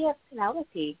going to see if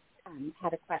Penelope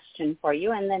had a question for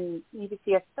you, and then maybe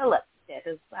see if Philip did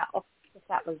as well, if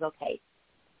that was okay.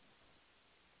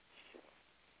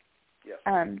 Yes.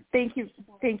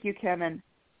 Thank you, Kim, and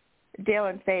Dale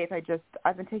and Faith.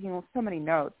 I've been taking so many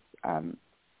notes on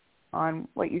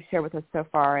what you shared with us so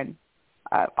far, and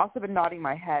I've also been nodding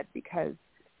my head because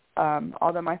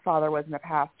although my father wasn't a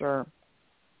pastor,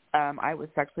 I was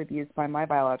sexually abused by my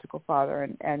biological father,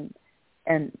 and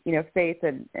Faith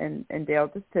and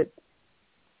Dale,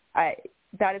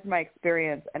 that is my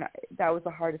experience, and that was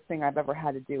the hardest thing I've ever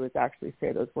had to do, is actually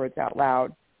say those words out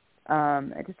loud.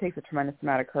 It just takes a tremendous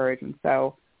amount of courage, and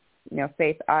so,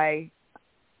 Faith,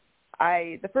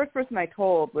 the first person I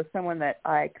told was someone that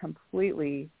I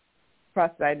completely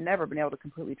trusted. I'd never been able to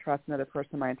completely trust another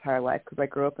person my entire life because I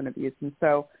grew up in abuse. And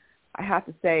so I have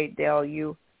to say, Dale,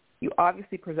 you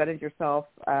obviously presented yourself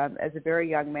as a very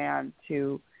young man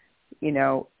to,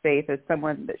 Faith as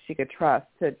someone that she could trust,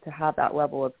 to have that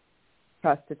level of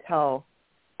trust to tell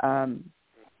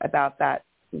about that,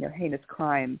 heinous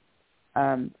crime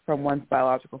from one's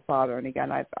biological father. And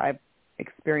again, I've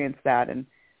experienced that,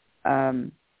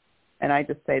 and I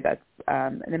just say that's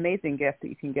an amazing gift that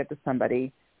you can give to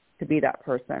somebody, to be that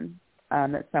person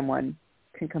that someone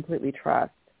can completely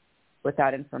trust with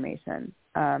that information.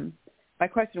 My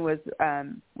question was,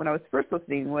 when I was first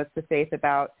listening, was to Faith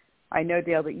about, I know,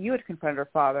 Dale, that you had confronted her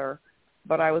father,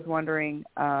 but I was wondering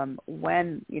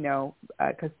when,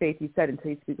 because Faith, you said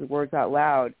until you speak the words out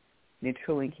loud,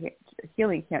 healing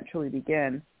can't truly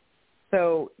begin.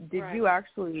 So did you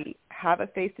actually have a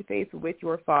face-to-face with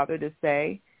your father to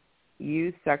say,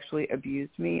 you sexually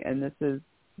abused me and this is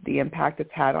the impact it's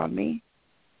had on me?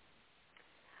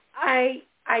 I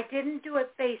didn't do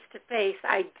it face-to-face.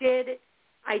 I did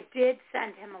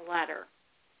send him a letter,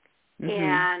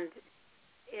 and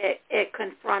it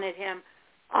confronted him.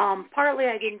 Partly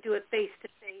I didn't do it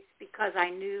face-to-face because I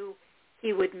knew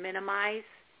he would minimize,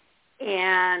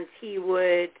 and he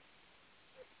would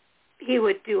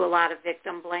do a lot of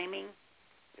victim blaming,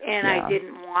 and I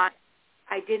didn't want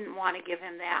to give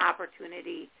him that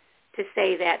opportunity to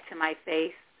say that to my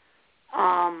face,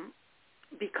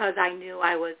 because I knew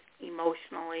I was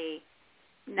emotionally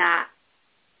not,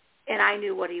 and I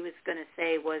knew what he was going to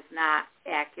say was not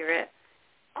accurate.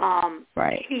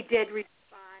 He did respond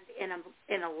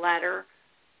in a letter,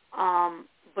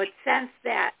 but since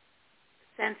that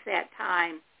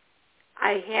time,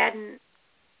 I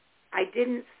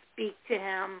didn't speak to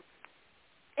him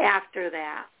after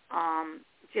that,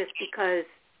 just because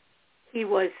he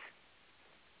was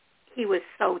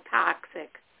so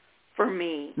toxic for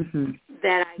me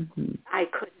that I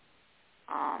couldn't,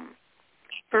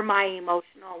 for my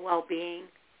emotional well-being,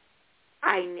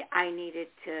 I needed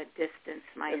to distance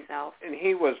myself. And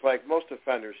he was, like most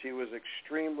offenders, he was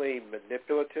extremely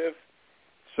manipulative.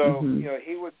 So,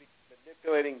 he would be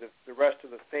manipulating the rest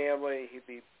of the family. He'd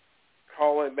be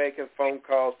making phone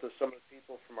calls to some of the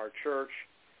people from our church.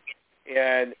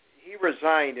 And he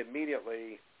resigned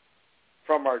immediately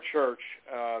from our church.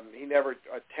 He never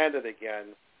attended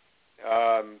again.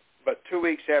 But 2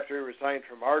 weeks after he resigned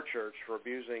from our church for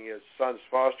abusing his son's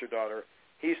foster daughter,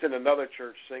 he's in another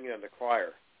church singing in the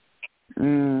choir. So, I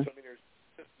mean, there's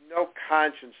just no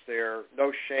conscience there,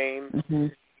 no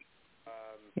shame.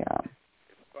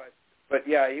 But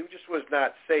he just was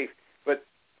not safe. But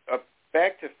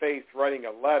back to Faith writing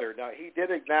a letter. Now, he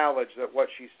did acknowledge that what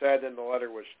she said in the letter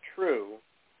was true,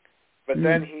 but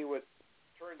then he would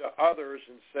turn to others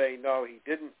and say, no, he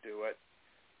didn't do it.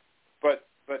 But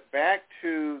back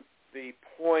to the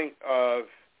point of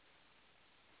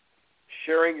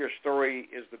sharing your story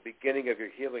is the beginning of your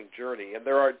healing journey, and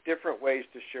there are different ways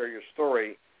to share your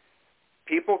story.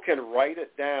 People can write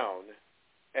it down,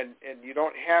 and you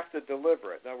don't have to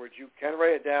deliver it. In other words, you can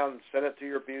write it down and send it to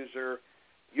your abuser.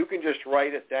 You can just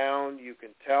write it down. You can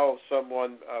tell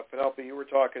someone, Penelope, you were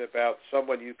talking about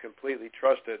someone you completely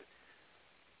trusted,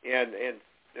 and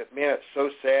man, it's so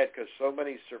sad because so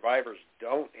many survivors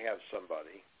don't have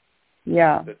somebody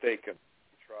that they can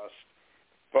trust.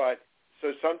 But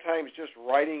so sometimes just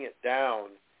writing it down,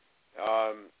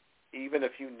 even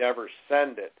if you never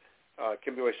send it,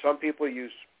 can be a way. Some people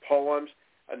use poems.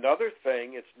 Another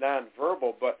thing, it's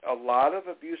nonverbal, but a lot of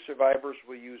abuse survivors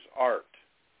will use art.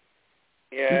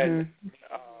 And,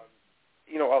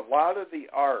 a lot of the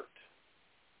art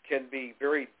can be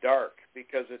very dark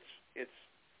because it's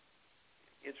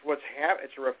what's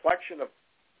it's a reflection of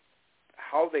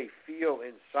how they feel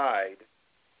inside.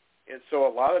 And so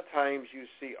a lot of times you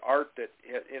see art that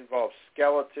involves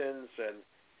skeletons and,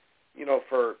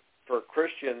 for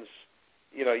Christians,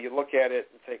 you look at it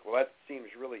and think, well, that seems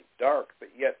really dark, but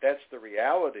yet that's the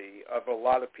reality of a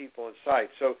lot of people inside.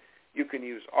 So you can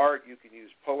use art, you can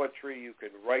use poetry, you can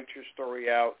write your story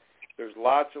out. There's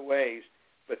lots of ways,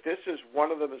 but this is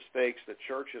one of the mistakes the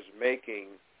church is making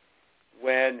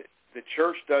when the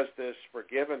church does this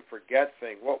forgive and forget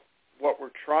thing. What we're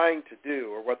trying to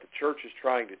do, or what the church is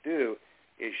trying to do,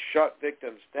 is shut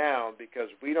victims down because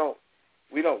we don't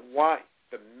want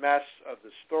the mess of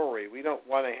the story. We don't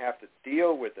want to have to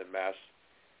deal with the mess.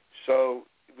 So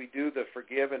we do the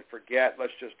forgive and forget.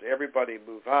 Let's just everybody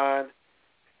move on.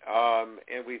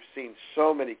 And we've seen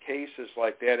so many cases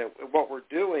like that. And what we're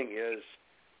doing is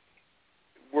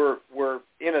we're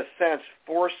in a sense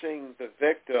forcing the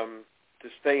victim to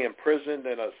stay imprisoned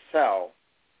in a cell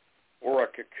or a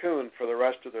cocoon for the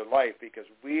rest of their life because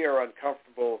we are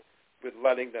uncomfortable with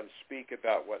letting them speak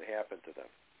about what happened to them.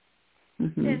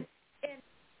 Mm-hmm.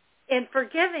 And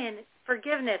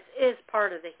forgiveness is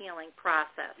part of the healing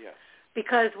process. Yes.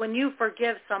 Because when you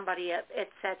forgive somebody, it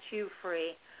sets you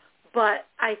free. But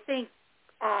I think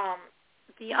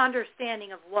the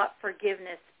understanding of what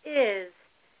forgiveness is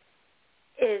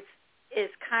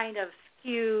kind of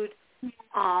skewed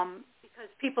because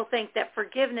people think that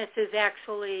forgiveness is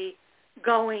actually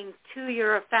going to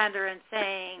your offender and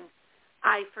saying,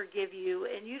 I forgive you,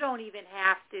 and you don't even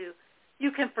have to.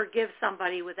 You can forgive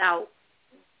somebody without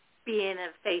being a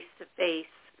face-to-face.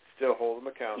 Still hold them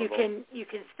accountable. You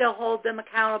can still hold them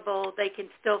accountable. They can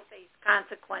still face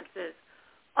consequences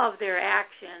of their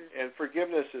actions. And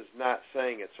forgiveness is not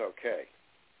saying it's okay.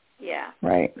 Yeah.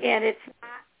 Right. And it's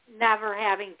never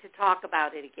having to talk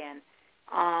about it again.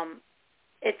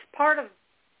 It's part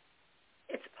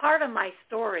of my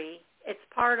story. It's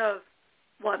part of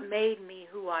what made me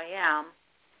who I am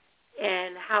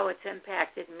and how it's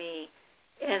impacted me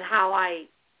and how I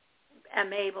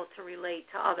am able to relate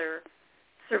to other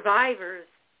survivors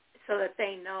so that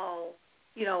they know,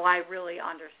 I really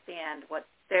understand what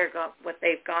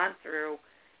they've gone through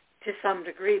to some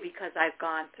degree because I've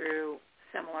gone through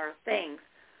similar things.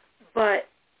 But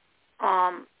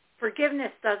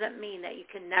forgiveness doesn't mean that you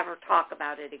can never talk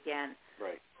about it again.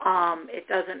 Right. It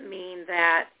doesn't mean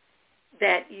that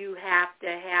you have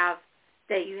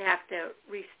to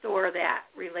restore that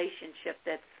relationship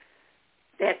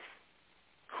that's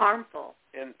harmful.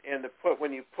 And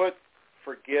when you put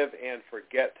forgive and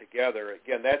forget together,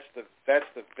 again, that's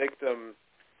the victim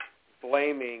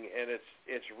blaming, and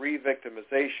it's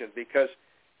re-victimization because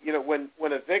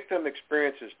when a victim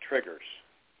experiences triggers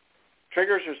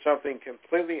are something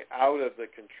completely out of the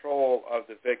control of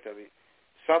the victim.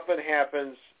 Something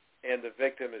happens and the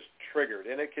victim is triggered,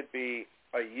 and it could be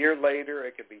a year later,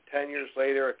 it could be 10 years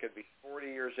later, it could be 40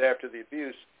 years after the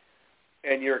abuse,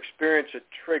 and you experience a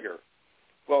trigger.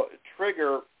 Well, a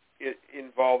trigger, it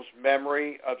involves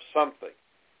memory of something.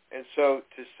 And so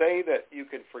to say that you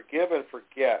can forgive and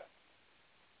forget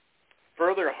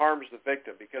further harms the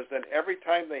victim because then every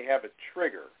time they have a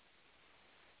trigger,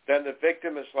 then the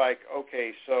victim is like,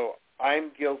 okay, so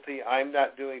I'm guilty, I'm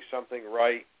not doing something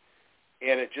right,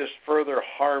 and it just further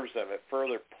harms them. It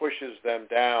further pushes them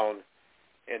down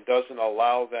and doesn't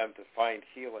allow them to find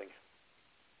healing.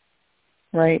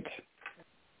 Right.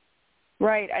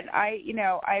 Right. And I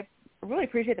really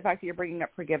appreciate the fact that you're bringing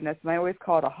up forgiveness, and I always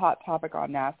call it a hot topic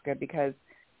on NAASCA because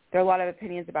there are a lot of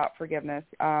opinions about forgiveness.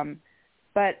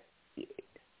 But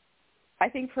I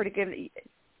think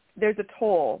there's a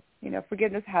toll.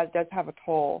 Forgiveness does have a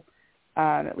toll,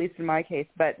 at least in my case.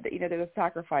 But there's a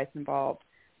sacrifice involved.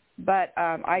 But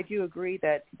I do agree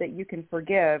that you can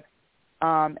forgive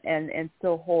and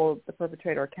still hold the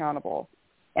perpetrator accountable.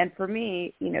 And for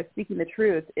me, speaking the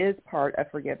truth is part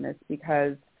of forgiveness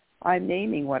because I'm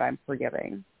naming what I'm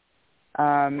forgiving.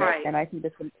 Right. And I think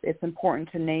it's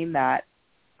important to name that.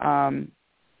 I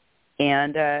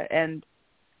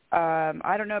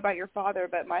don't know about your father,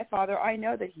 but my father, I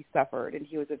know that he suffered and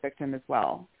he was a victim as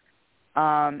well.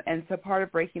 And so part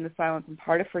of breaking the silence and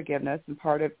part of forgiveness and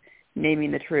part of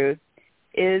naming the truth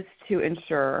is to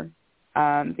ensure,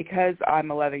 because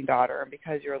I'm a loving daughter and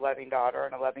because you're a loving daughter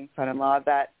and a loving son-in-law,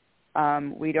 that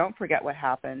we don't forget what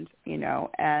happened,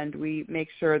 and we make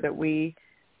sure that we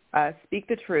speak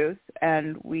the truth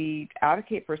and we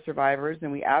advocate for survivors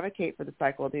and we advocate for the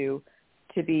cycle to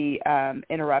be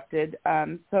interrupted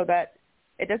so that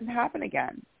it doesn't happen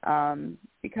again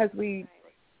because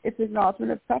it's an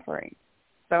acknowledgement of suffering.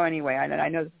 So anyway, I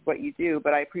know this is what you do,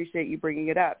 but I appreciate you bringing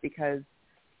it up because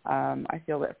I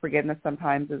feel that forgiveness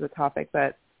sometimes is a topic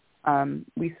that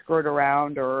we skirt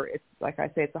around, or it's like I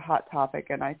say, it's a hot topic.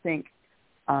 And I think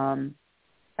that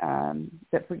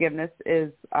forgiveness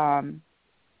is,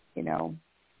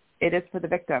 it is for the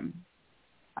victim.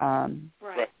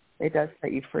 Right. It does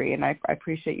set you free, and I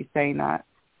appreciate you saying that.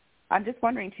 I'm just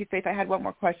wondering, too, Faith, I had one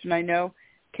more question. I know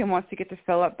Kim wants to get to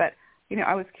Philip, but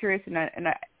I was curious, and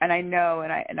I know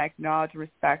and I acknowledge and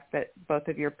respect that both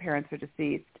of your parents are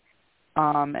deceased,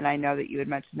 and I know that you had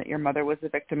mentioned that your mother was a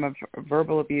victim of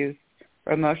verbal abuse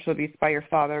or emotional abuse by your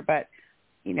father. But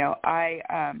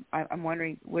I'm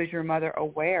wondering, was your mother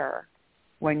aware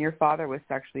when your father was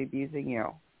sexually abusing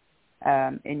you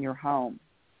in your home?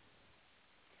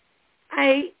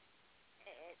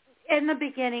 In the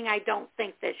beginning, I don't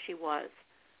think that she was.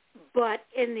 But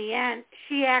in the end,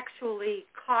 she actually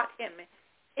caught him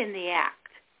in the act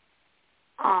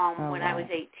when I was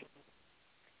 18.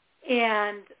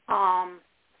 And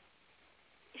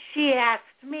she asked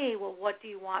me, well, what do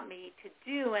you want me to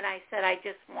do? And I said, I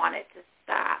just want it to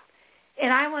stop.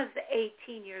 And I was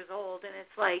 18 years old, and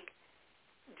it's like,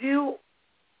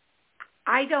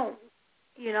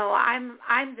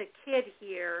 I'm the kid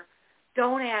here.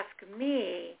 Don't ask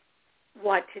me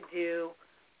what to do.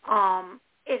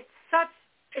 It's such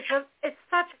a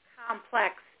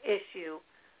complex issue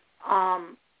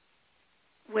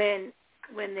when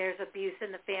there's abuse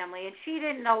in the family, and she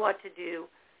didn't know what to do.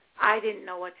 I didn't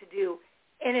know what to do,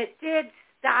 and it did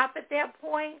stop at that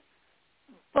point.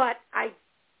 But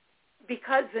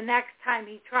because the next time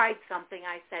he tried something,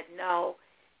 I said no,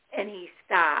 and he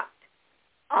stopped.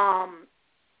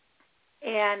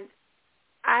 And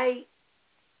I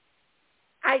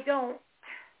don't.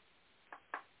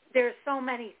 There's so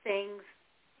many things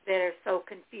that are so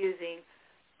confusing,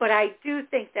 but I do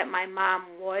think that my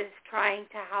mom was trying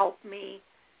to help me.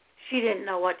 She didn't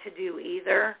know what to do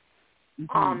either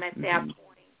at that point.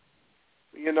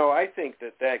 You know, I think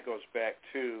that goes back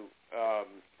to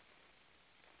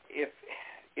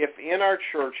if in our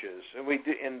churches,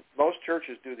 and most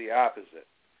churches do the opposite,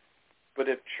 but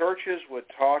if churches would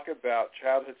talk about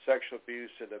childhood sexual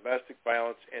abuse and domestic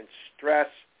violence and stress,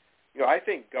 I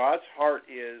think God's heart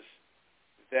is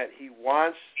that he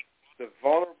wants the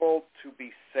vulnerable to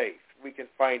be safe. We can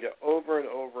find it over and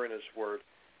over in his word.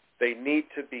 They need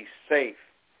to be safe.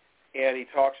 And he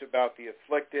talks about the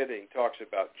afflicted, and he talks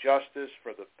about justice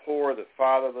for the poor, the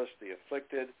fatherless, the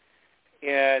afflicted.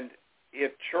 And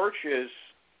if churches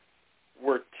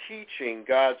were teaching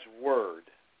God's word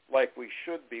like we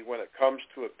should be when it comes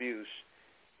to abuse,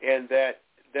 and that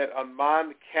a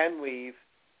mom can leave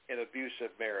an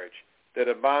abusive marriage, that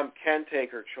a mom can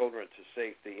take her children to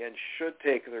safety and should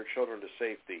take their children to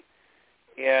safety,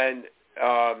 and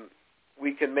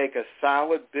we can make a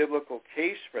solid biblical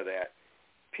case for that.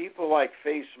 People like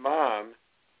Faith's mom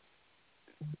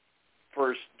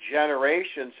for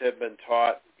generations have been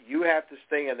taught you have to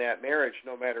stay in that marriage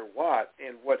no matter what.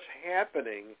 And what's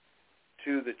happening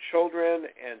to the children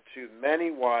and to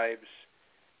many wives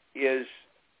is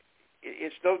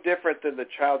it's no different than the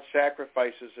child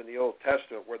sacrifices in the Old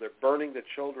Testament where they're burning the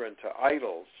children to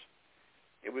idols.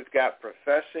 And we've got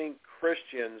professing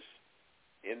Christians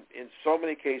in so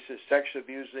many cases sexually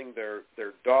abusing their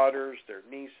daughters, their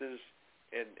nieces,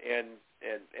 and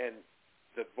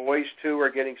the boys too are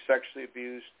getting sexually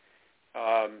abused.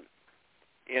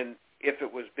 And if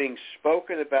it was being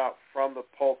spoken about from the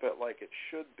pulpit like it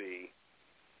should be,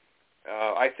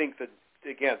 I think that,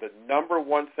 again, the number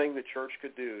one thing the church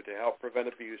could do to help prevent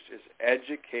abuse is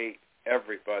educate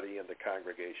everybody in the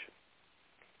congregation.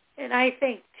 And I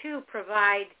think, too,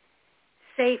 provide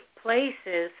safe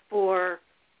places for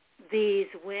these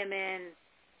women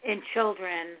and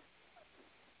children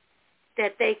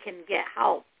that they can get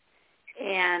help.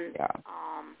 And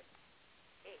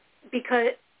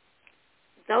because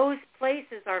those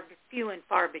places are few and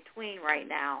far between right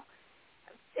now,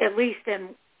 at least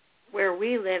in where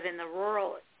we live in the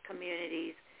rural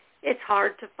communities, it's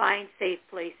hard to find safe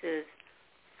places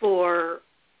for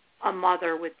a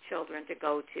mother with children to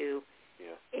go to.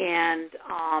 Yeah. And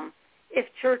if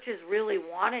churches really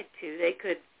wanted to, they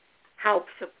could help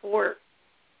support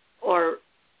or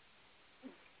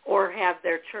have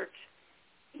their church,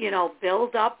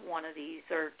 build up one of these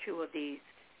or two of these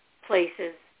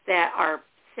places that are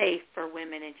safe for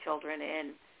women and children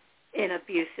in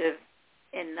abusive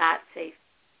and not safe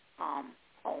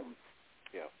homes.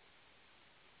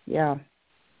 Yeah.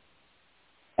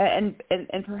 And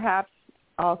perhaps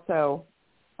also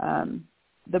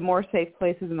the more safe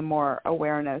places and the more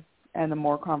awareness and the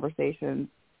more conversations,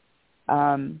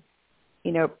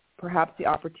 perhaps the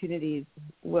opportunities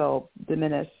will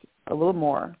diminish a little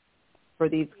more for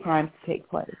these crimes to take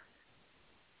place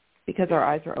because our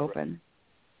eyes are open.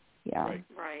 Yeah.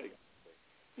 Right.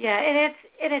 Yeah, and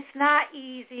it's not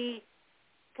easy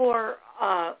for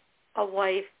a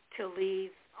wife to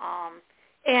leave,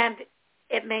 and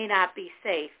it may not be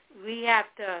safe. We have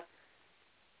to,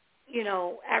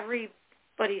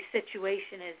 everybody's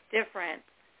situation is different,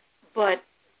 but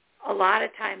a lot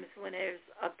of times when there's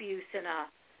abuse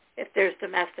if there's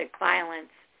domestic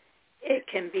violence, it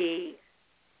can be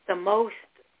the most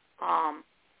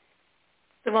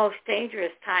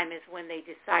dangerous time is when they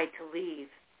decide to leave.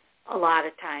 A lot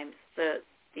of times the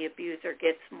abuser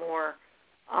gets more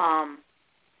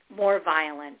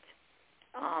violent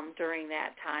during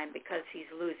that time because he's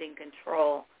losing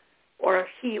control, or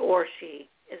he or she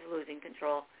is losing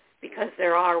control, because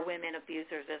there are women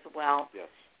abusers as well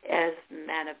as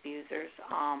men abusers.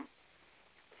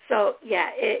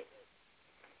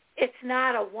 It's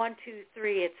not a 1, 2,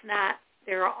 3. It's not.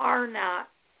 There are not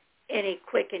any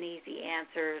quick and easy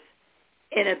answers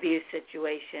in abuse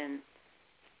situations.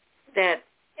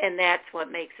 And that's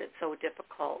what makes it so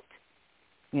difficult.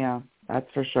 Yeah,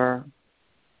 that's for sure.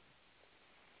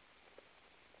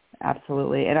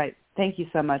 Absolutely. And I thank you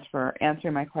so much for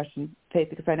answering my question,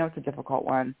 Faith, because I know it's a difficult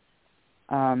one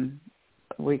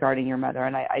regarding your mother,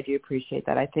 and I do appreciate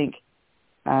that. I think,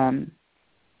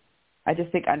 I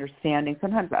just think understanding,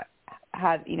 sometimes I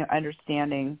have,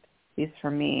 understanding, at least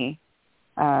for me,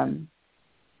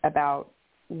 about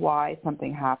why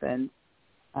something happened.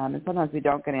 And sometimes we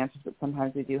don't get answers, but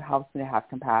sometimes we do. Helps me to have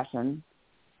compassion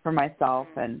for myself.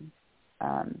 And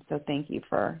so thank you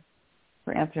for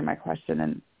answering my question.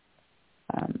 And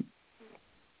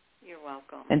you're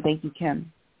welcome. And thank you,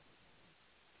 Kim.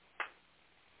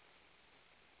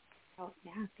 Oh,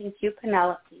 yeah. Thank you,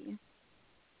 Penelope.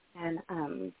 And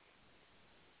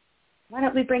why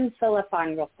don't we bring Philip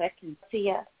on real quick and see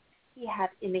if he had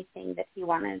anything that he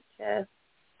wanted to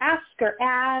ask or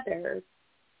add or...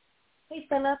 Hey,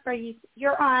 Philip,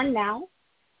 you're on now.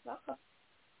 Welcome.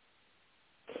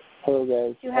 Hello,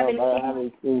 guys. Do you have anything? I don't have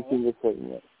anything to say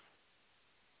yet.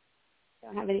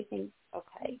 Don't have anything?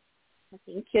 Okay.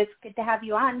 Thank you. It's good to have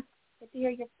you on. Good to hear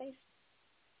your face.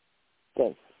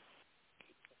 Thanks.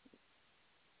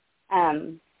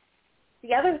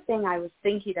 The other thing I was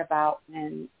thinking about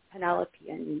when Penelope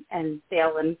and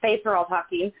Dale and Faith were all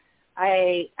talking,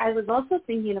 I was also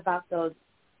thinking about the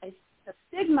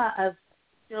stigma of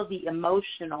still the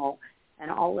emotional and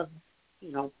all of,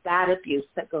 bad abuse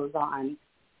that goes on.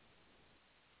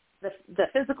 The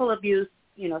physical abuse,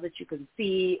 that you can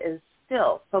see is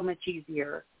still so much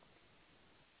easier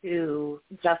to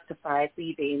justify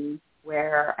leaving,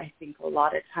 where I think a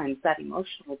lot of times that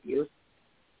emotional abuse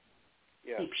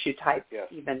keeps you tight,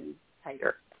 even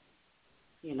tighter.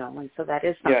 And so that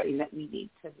is something that we need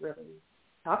to really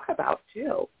talk about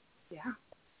too. Yeah.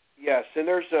 Yes, and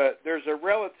there's a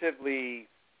relatively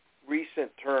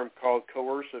recent term called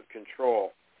coercive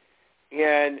control,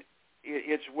 and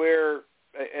it's where,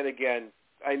 and again,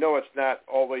 I know it's not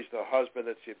always the husband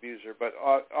that's the abuser, but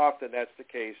often that's the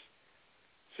case.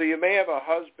 So you may have a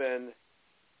husband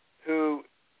who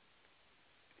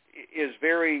is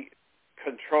very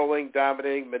controlling,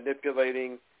 dominating,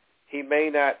 manipulating. He may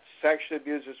not sexually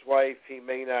abuse his wife. He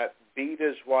may not beat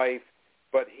his wife,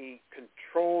 but he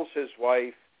controls his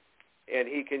wife, and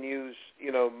he can use,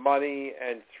 money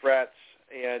and threats,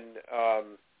 and,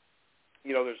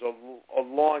 there's a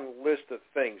long list of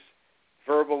things,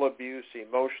 verbal abuse,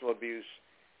 emotional abuse,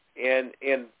 and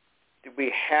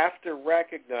we have to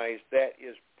recognize that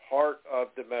is part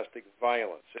of domestic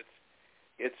violence.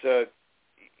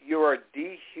 You are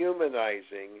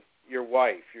dehumanizing your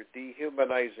wife. You're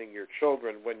dehumanizing your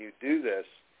children when you do this,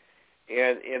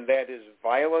 and that is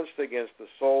violence against the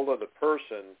soul of the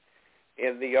person.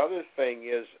 And the other thing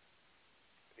is,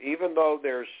 even though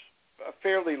there's a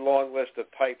fairly long list of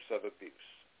types of abuse,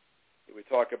 we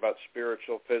talk about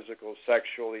spiritual, physical,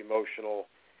 sexual, emotional,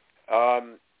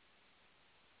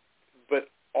 but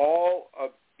all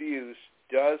abuse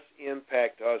does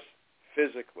impact us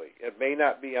physically. It may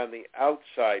not be on the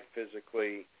outside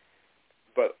physically,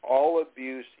 but all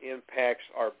abuse impacts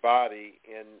our body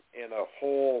in a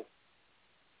whole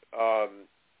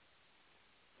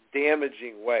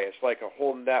damaging way. It's like a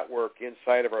whole network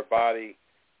inside of our body.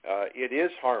 It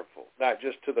is harmful, not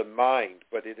just to the mind,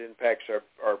 but it impacts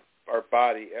our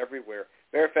body everywhere.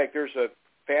 Matter of fact, there's a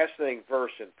fascinating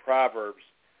verse in Proverbs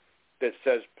that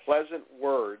says, pleasant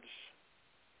words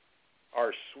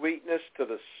are sweetness to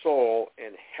the soul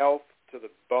and health to the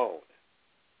bone,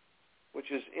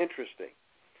 which is interesting.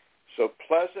 So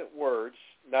pleasant words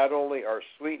not only are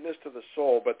sweetness to the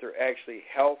soul, but they're actually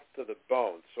health to the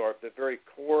bone, so at the very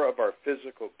core of our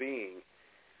physical being.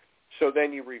 So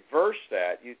then you reverse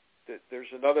that. There's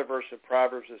another verse in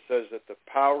Proverbs that says that the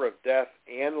power of death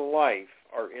and life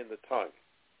are in the tongue.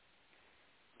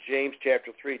 James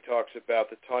chapter 3 talks about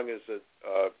the tongue as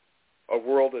a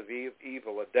world of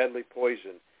evil, a deadly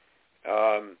poison,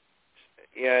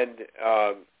 and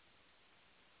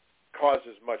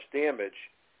causes much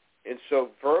damage. And so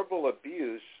verbal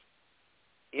abuse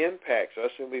impacts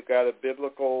us, and we've got a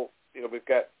biblical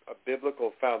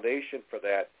foundation for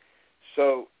that.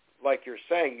 So, like you're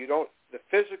saying, the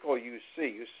physical you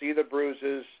see the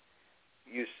bruises,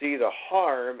 you see the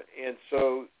harm, and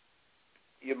so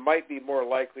you might be more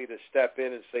likely to step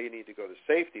in and say you need to go to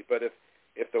safety. But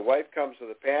if the wife comes to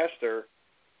the pastor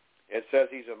and says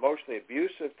he's emotionally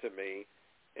abusive to me,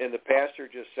 and the pastor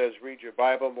just says read your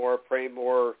Bible more, pray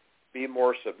more, be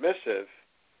more submissive,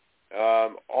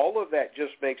 all of that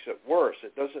just makes it worse.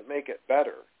 It doesn't make it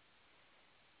better.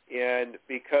 And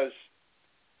because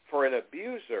for an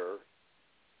abuser,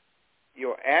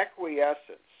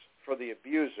 acquiescence, for the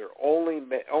abuser only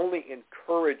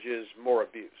encourages more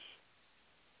abuse.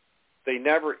 They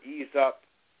never ease up.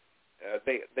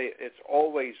 It's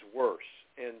always worse.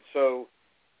 And so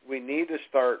we need to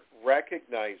start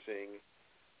recognizing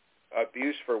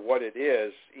abuse for what it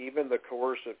is, even the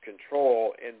coercive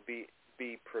control, and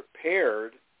be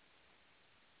prepared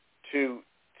to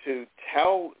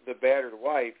tell the battered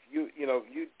wife, you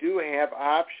do have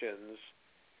options.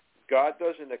 God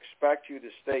doesn't expect you to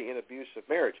stay in abusive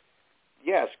marriage.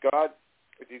 Yes, God,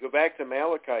 if you go back to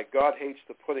Malachi, God hates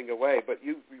the putting away, but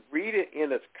you read it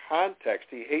in its context.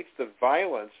 He hates the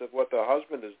violence of what the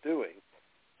husband is doing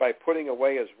by putting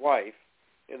away his wife,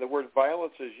 and the word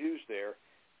violence is used there.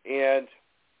 And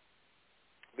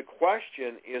the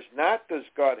question is not, does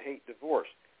God hate divorce?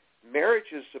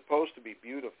 Marriage is supposed to be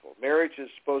beautiful. Marriage is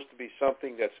supposed to be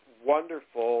something that's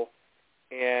wonderful,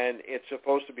 and it's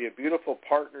supposed to be a beautiful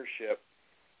partnership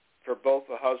for both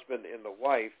the husband and the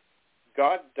wife.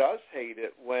 God does hate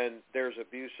it when there's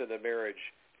abuse in the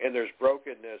marriage and there's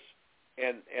brokenness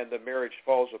and the marriage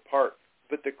falls apart.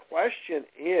 But the question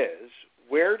is,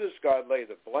 where does God lay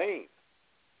the blame?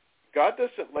 God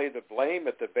doesn't lay the blame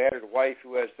at the battered wife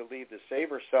who has to leave to save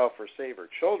herself or save her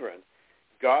children.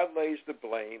 God lays the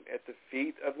blame at the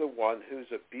feet of the one who's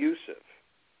abusive.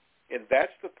 And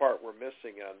that's the part we're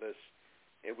missing on this.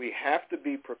 And we have to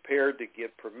be prepared to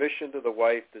give permission to the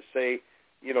wife to say,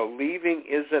 leaving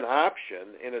is an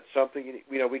option, and it's something,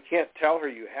 we can't tell her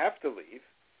you have to leave.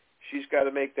 She's got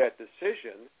to make that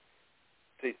decision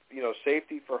to,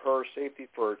 safety for her, safety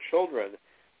for her children.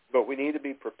 But we need to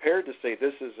be prepared to say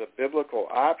this is a biblical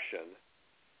option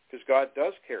because God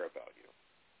does care about you.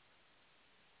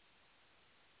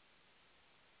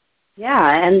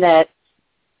 Yeah, and that,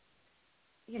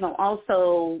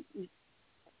 also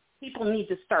people need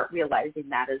to start realizing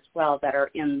that as well that are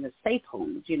in the safe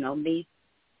homes,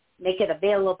 make it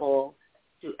available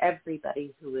to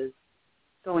everybody who is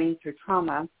going through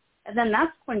trauma. And then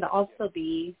that's going to also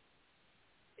be,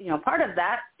 part of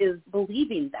that is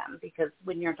believing them, because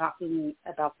when you're talking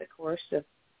about the coercive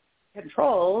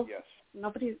control, yes,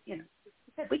 nobody,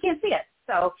 we can't see it.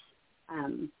 So,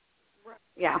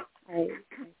 yeah, I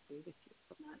agree with you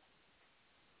on that.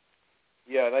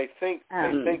 Yeah, and I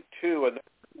think too,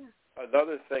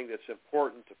 another thing that's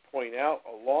important to point out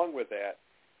along with that,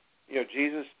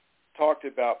 Jesus talked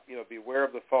about, beware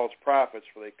of the false prophets,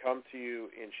 for they come to you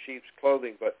in sheep's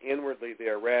clothing, but inwardly they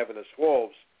are ravenous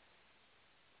wolves.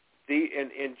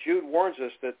 And Jude warns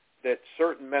us that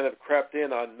certain men have crept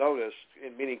in unnoticed,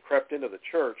 meaning crept into the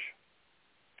church,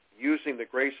 using the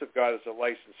grace of God as a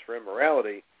license for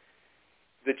immorality.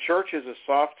 The church is a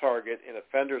soft target, and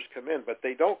offenders come in, but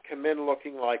they don't come in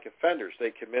looking like offenders.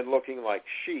 They come in looking like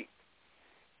sheep.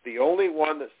 The only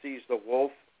one that sees the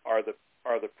wolf are the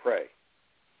prey.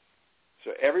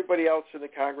 So everybody else in the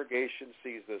congregation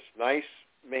sees this nice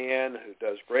man who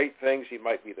does great things. He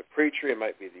might be the preacher. He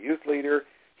might be the youth leader.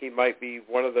 He might be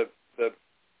one of the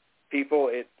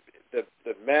people,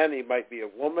 the men. He might be a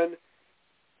woman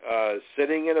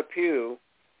sitting in a pew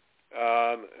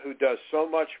who does so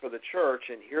much for the church,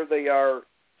 and here they are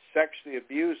sexually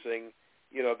abusing.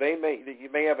 You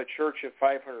may have a church of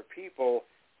 500 people.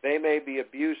 They may be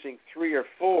abusing 3 or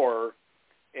 4,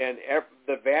 and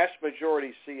the vast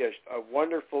majority see a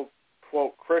wonderful,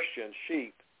 quote, Christian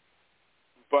sheep,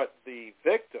 but the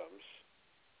victims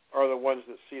are the ones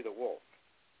that see the wolf.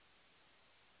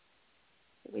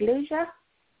 Did we lose you?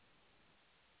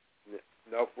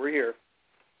 Nope, we're here.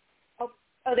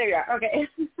 Oh, there you are. Okay.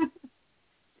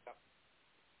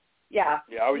 Yeah.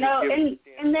 Yeah, I was just giving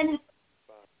and then.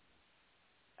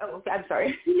 Oh, I'm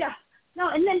sorry. Yeah. No,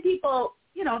 and then people,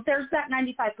 there's that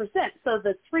 95%. So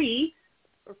the 3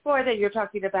 or 4 that you're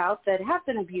talking about that have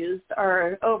been abused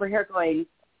are over here going,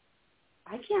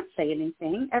 I can't say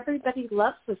anything. Everybody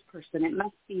loves this person. It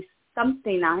must be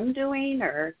something I'm doing,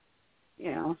 or,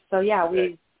 So yeah,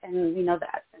 we know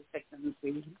that as victims,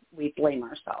 we blame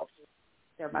ourselves.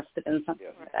 There must have been something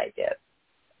that I did,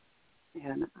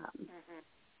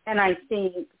 and I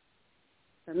think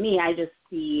for me, I just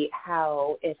see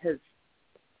how it has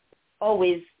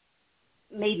always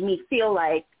made me feel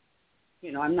like,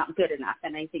 I'm not good enough.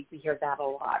 And I think we hear that a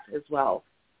lot as well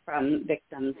from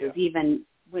victims, is even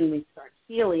when we start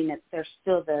healing it, there's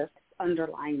still this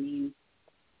underlining,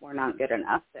 we're not good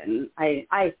enough. And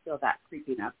I feel that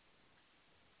creeping up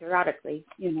periodically,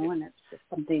 and it's just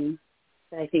something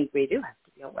that I think we do have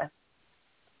to deal with.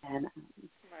 And,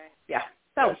 yeah.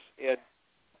 So. Yes,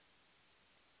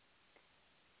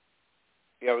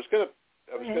 I was going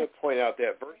to point out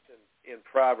that verse in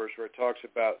Proverbs where it talks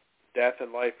about death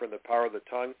and life are in the power of the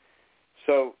tongue.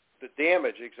 So the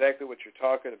damage, exactly what you're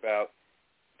talking about,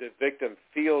 victim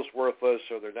feels worthless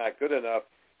or they're not good enough.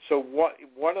 So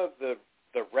one of the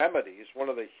remedies, one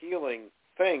of the healing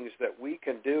things that we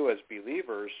can do as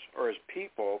believers or as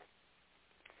people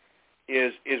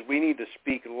is we need to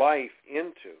speak life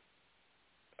into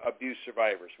abuse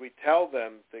survivors. We tell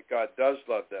them that God does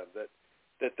love them,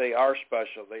 that they are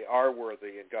special, they are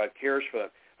worthy, and God cares for them.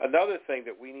 Another thing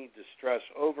that we need to stress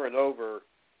over and over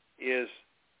is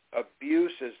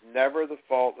abuse is never the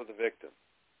fault of the victim.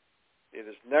 It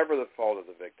is never the fault of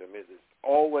the victim. It is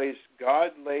always,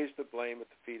 God lays the blame at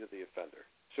the feet of the offender.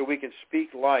 So we can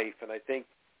speak life, and I think,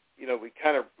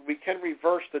 we can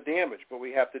reverse the damage, but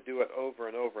we have to do it over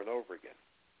and over and over again.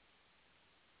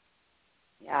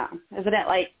 Yeah. Isn't it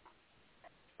like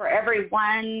for every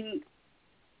one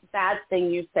bad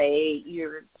thing you say,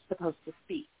 you're supposed to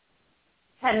speak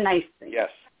 10 nice things? Yes.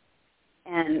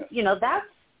 And, yes.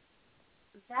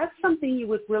 That's something you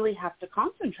would really have to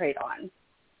concentrate on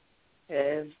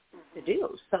to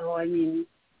do. So,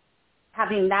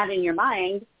 having that in your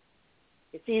mind,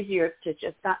 it's easier to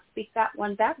just not speak that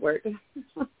one bad word.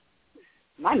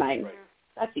 My mind, right.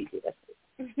 That's easy to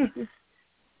say.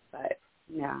 But,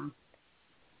 yeah.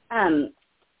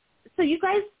 So you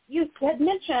guys, you had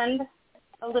mentioned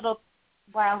a little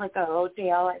while ago,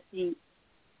 Dale, I think,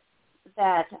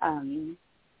 that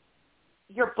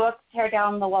your book, Tear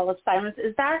Down the Wall of Silence,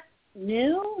 is that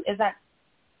new? Is that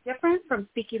different from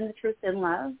Speaking the Truth in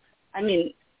Love?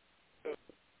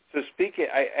 So speaking,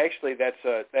 that's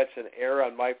an error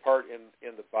on my part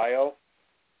in the bio.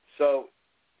 So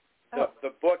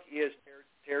the book is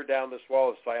Tear Down This Wall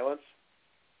of Silence.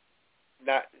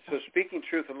 So Speaking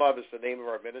Truth in Love is the name of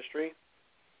our ministry,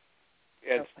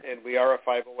 and we are a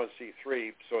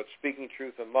 501c3, so it's Speaking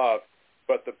Truth in Love,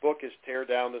 but the book is Tear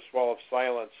Down This Wall of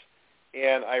Silence,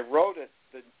 and I wrote it,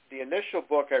 the initial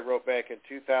book I wrote back in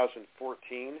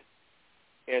 2014,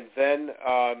 and then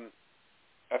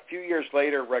a few years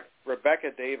later,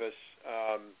 Rebecca Davis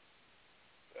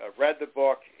read the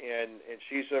book, and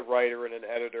she's a writer and an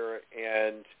editor,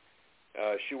 and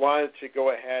she wanted to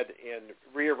go ahead and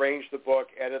rearrange the book,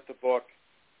 edit the book.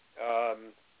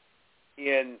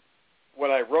 When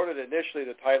I wrote it initially,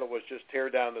 the title was just Tear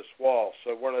Down This Wall.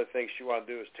 So one of the things she wanted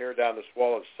to do is tear down this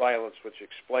wall of silence, which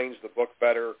explains the book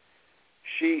better.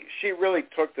 She really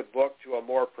took the book to a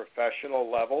more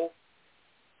professional level,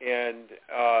 and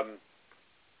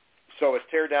so it's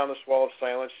Tear Down This Wall of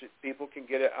Silence. People can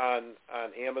get it on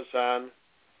Amazon,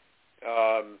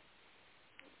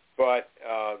 but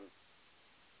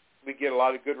we get a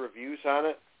lot of good reviews on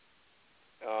it.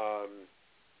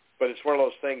 But it's one of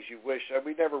those things you wish.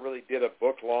 We never really did a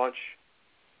book launch,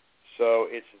 so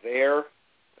it's there.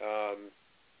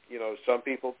 Some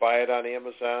people buy it on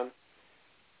Amazon,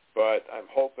 but I'm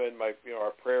hoping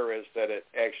our prayer is that it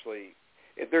actually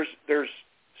there's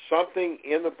something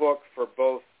in the book for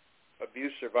both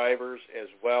abuse survivors as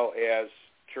well as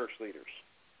church leaders.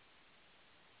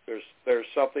 There's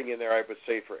something in there, I would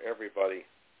say, for everybody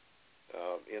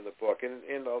in the book,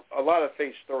 and a lot of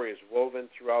Faith's story is woven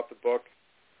throughout the book.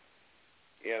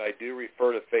 And I do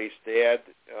refer to Faith's dad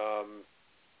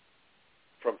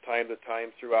from time to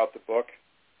time throughout the book.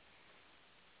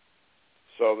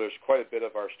 So there's quite a bit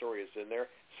of our story is in there.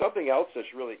 Something else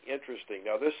that's really interesting.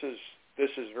 Now this is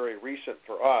very recent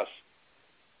for us.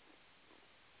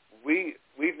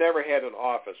 We've never had an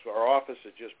office. Our office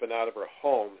has just been out of our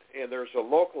home, and there's a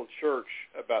local church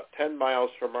about 10 miles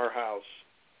from our house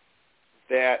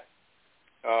that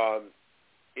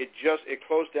it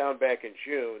closed down back in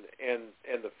June,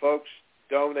 and the folks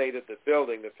donated the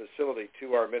building, the facility,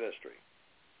 to our ministry.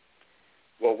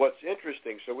 Well, what's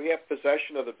interesting, so we have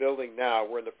possession of the building now.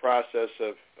 We're in the process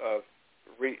of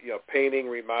painting,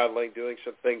 remodeling, doing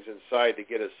some things inside to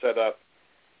get it set up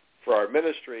for our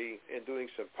ministry and doing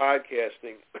some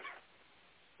podcasting.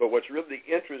 But what's really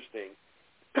interesting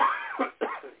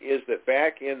is that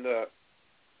back in the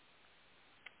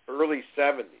early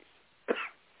 70s,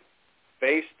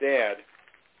 Faith's dad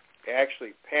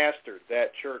actually pastored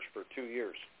that church for 2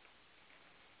 years.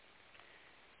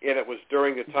 And it was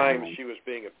during the time she was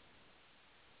being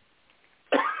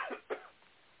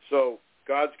So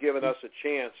God's given us a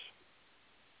chance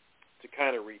to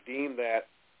kind of redeem that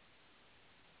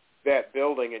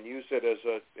building and use it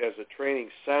as a training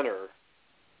center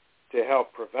to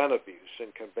help prevent abuse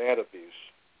and combat abuse.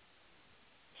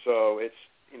 So it's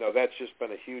that's just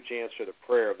been a huge answer to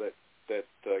prayer that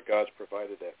God's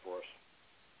provided that for us.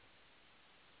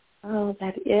 Oh,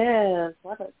 that is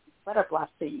what a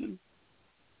blessing.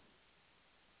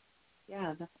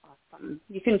 Yeah, that's awesome.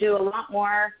 You can do a lot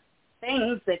more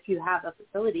things if you have a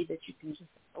facility that you can just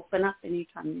open up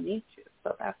anytime you need to.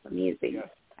 So that's amazing. Yes.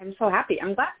 I'm so happy.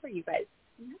 I'm glad for you guys.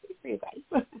 I'm happy for you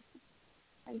guys.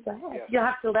 I'm glad. Yeah. You'll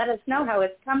have to let us know how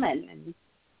it's coming and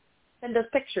send us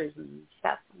pictures and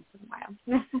stuff once in a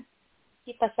while.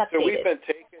 Keep us updated. So we've been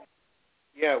taking,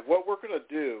 what we're going to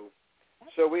do,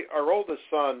 our oldest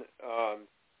son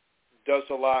does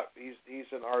a lot. He's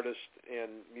an artist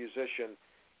and musician.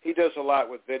 He does a lot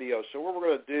with video. So what we're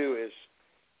going to do is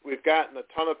we've gotten a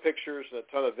ton of pictures and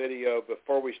a ton of video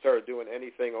before we started doing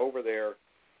anything over there.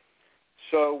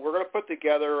 So we're going to put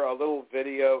together a little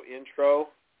video intro,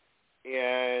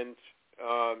 and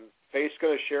Faith's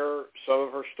going to share some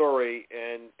of her story,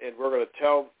 and we're going to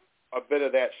tell a bit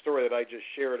of that story that I just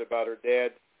shared about her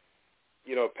dad,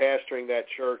 pastoring that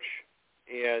church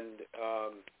and,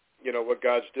 what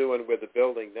God's doing with the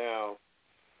building now.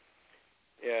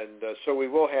 And so we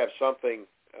will have something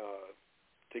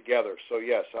together. So,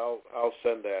 yes, I'll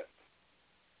send that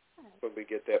when we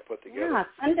get that put together. Yeah,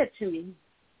 send it to me.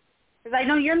 Because I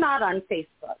know you're not on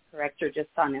Facebook, correct? You're just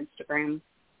on Instagram.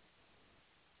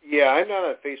 Yeah, I'm not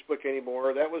on Facebook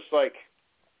anymore. That was like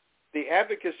the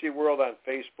advocacy world on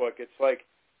Facebook. It's like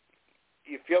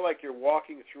you feel like you're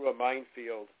walking through a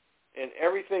minefield, and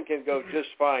everything can go just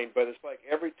fine, but it's like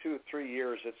every 2 or 3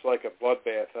 years it's like a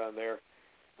bloodbath on there,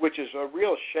 which is a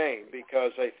real shame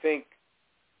because I think,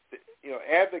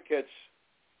 advocates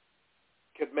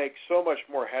could make so much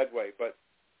more headway, but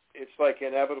it's like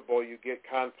inevitable. You get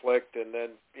conflict, and then,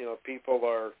 people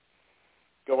are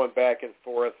going back and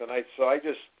forth, and I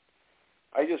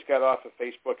just got off of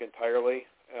Facebook entirely.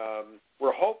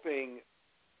 We're hoping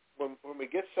when we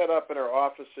get set up in our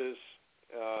offices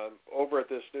over at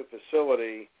this new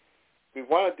facility, we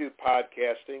want to do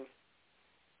podcasting.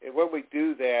 And when we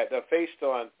do that, Faith's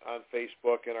still on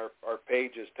Facebook, and our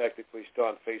page is technically still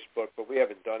on Facebook, but we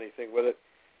haven't done anything with it.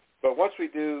 But once we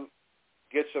do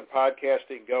get some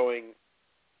podcasting going,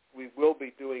 we will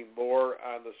be doing more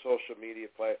on the social media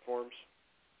platforms.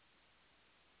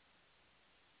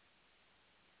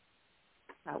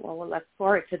 Well, we'll look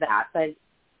forward to that. But,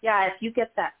 yeah, if you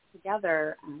get that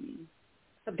together,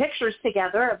 some pictures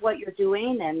together of what you're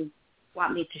doing and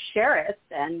want me to share it,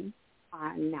 then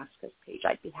on NAASCA's page,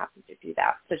 I'd be happy to do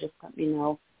that. So just let me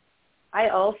know. I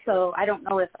don't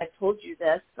know if I told you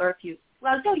this or if you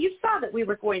saw that we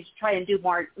were going to try and do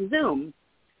more Zoom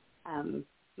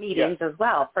meetings as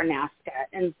well for NAASCA.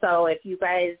 And so if you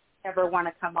guys ever want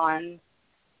to come on,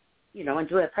 and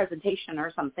do a presentation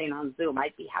or something on Zoom,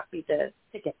 I'd be happy to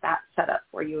get that set up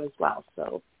for you as well.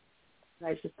 So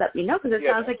guys, just let me know because it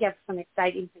sounds like you have some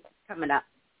exciting things coming up.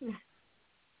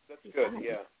 That's good,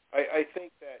 yeah. I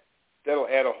think that'll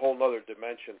add a whole other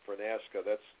dimension for NAASCA.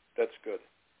 That's good.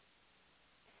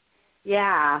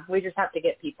 Yeah, we just have to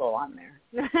get people on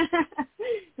there.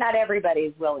 Not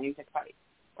everybody's willing to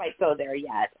quite go there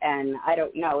yet, and I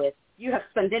don't know if you have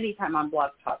spent any time on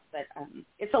Blog Talk, but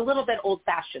it's a little bit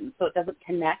old-fashioned, so it doesn't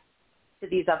connect to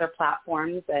these other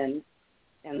platforms, and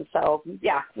so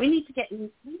we need to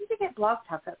get Blog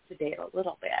Talk up to date a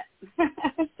little bit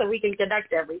so we can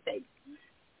connect everything.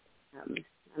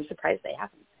 I'm surprised they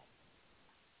haven't.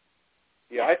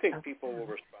 Yeah, I think people will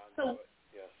respond to it.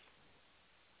 Yes.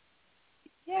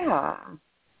 Yeah,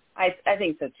 I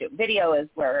think so too. Video is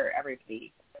where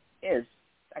everybody is.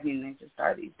 I mean, they just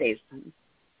are these days.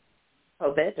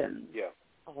 COVID and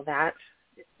all that.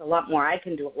 It's a lot more. I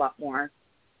can do a lot more,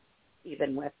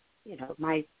 even with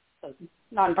my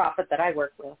nonprofit that I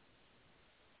work with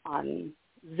on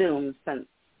Zoom since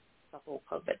the whole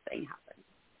COVID thing happened.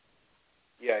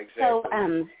 Yeah,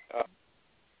 exactly.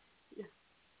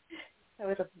 So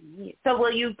it'll be neat. So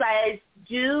will you guys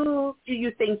do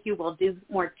you think you will do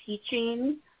more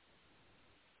teaching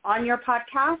on your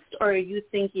podcast, or are you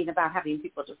thinking about having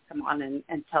people just come on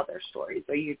and tell their stories,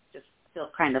 or are you just still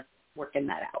kind of working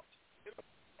that out?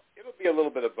 It'll be a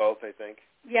little bit of both, I think.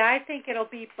 Yeah, I think it'll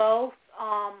be both.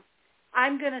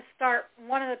 I'm going to start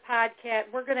one of the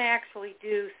podcasts. We're going to actually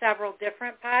do several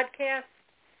different podcasts.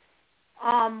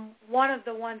 One of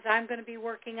the ones I'm going to be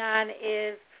working on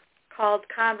is called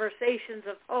Conversations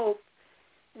of Hope,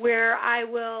 where I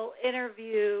will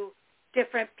interview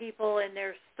different people and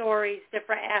their stories,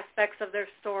 different aspects of their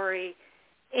story,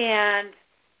 and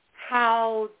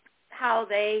how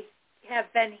they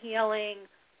have been healing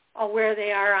or where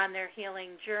they are on their healing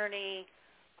journey,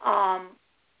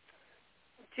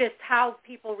 just how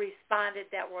people responded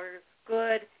that were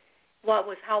good, what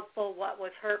was helpful, what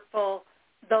was hurtful,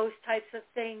 those types of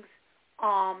things.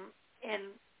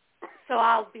 And so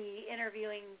I'll be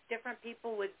interviewing different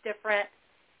people with different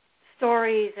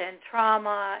stories and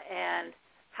trauma and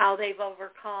how they've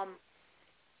overcome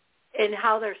and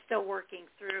how they're still working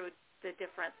through the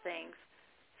different things.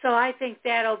 So I think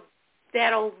that'll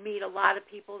meet a lot of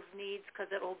people's needs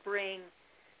because it'll bring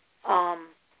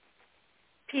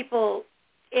people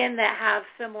in that have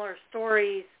similar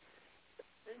stories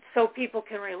so people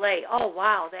can relate. Oh,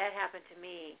 wow, that happened to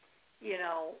me,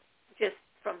 just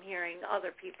from hearing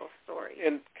other people's stories.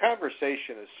 And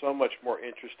conversation is so much more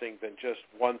interesting than just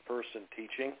one person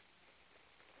teaching.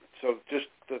 So just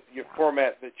your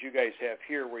format that you guys have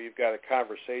here where you've got a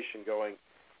conversation going,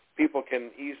 people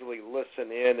can easily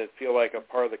listen in and feel like a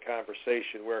part of the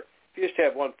conversation, where if you just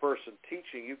have one person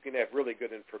teaching, you can have really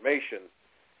good information,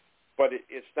 but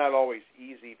it's not always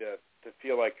easy to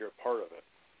feel like you're a part of it.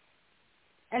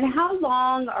 And how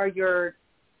long are your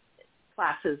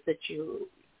classes that you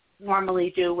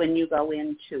normally do when you go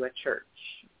into a church?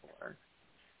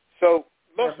 So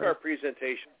most of our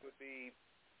presentations would be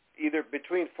either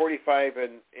between 45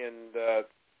 and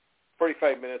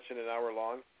 45 minutes and an hour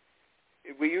long.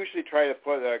 We usually try to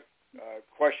put a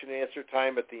question and answer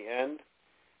time at the end.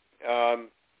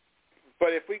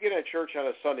 But if we get in church on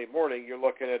a Sunday morning, you're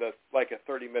looking at a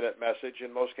 30-minute message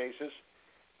in most cases.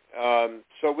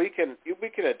 So we can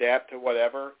adapt to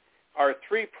whatever. Our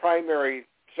three primary.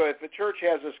 So if the church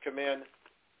has us come in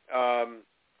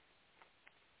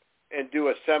and do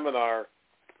a seminar,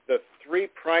 the three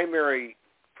primary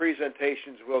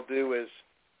presentations we'll do is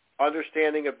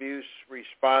understanding abuse,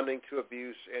 responding to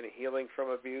abuse, and healing from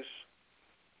abuse.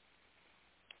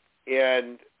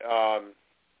 And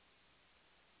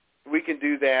we can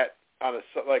do that on a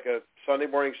Sunday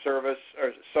morning service,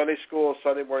 or Sunday school,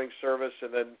 Sunday morning service,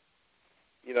 and then,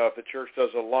 if the church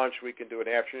does a lunch, we can do an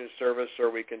afternoon service, or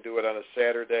we can do it on a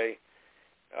Saturday.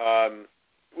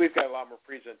 We've got a lot more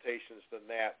presentations than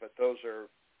that, but those are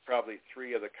probably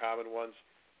three of the common ones.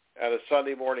 At a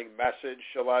Sunday morning message,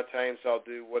 a lot of times I'll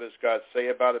do what does God say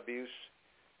about abuse,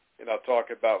 and I'll talk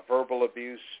about verbal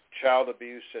abuse, child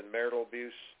abuse, and marital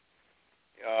abuse.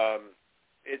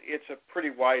 It's a pretty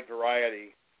wide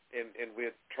variety, and we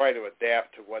try to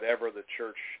adapt to whatever the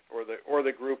church or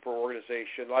the group or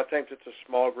organization. A lot of times it's a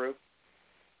small group.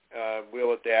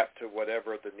 We'll adapt to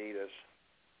whatever the need is.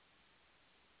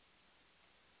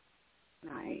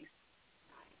 Nice.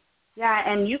 Yeah,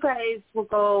 and you guys will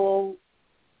go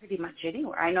pretty much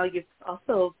anywhere. I know you've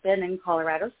also been in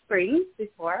Colorado Springs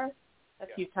before a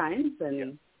few times,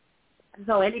 and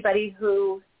so anybody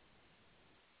who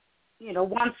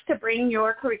wants to bring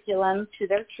your curriculum to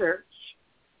their church,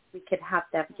 we could have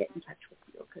them get in touch with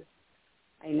you, because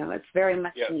I know it's very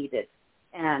much needed.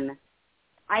 And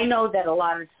I know that a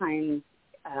lot of times,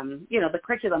 the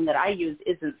curriculum that I use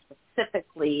isn't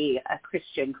specifically a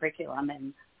Christian curriculum,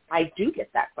 and I do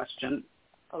get that question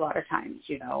a lot of times,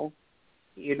 as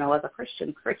a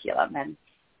Christian curriculum. And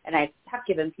I have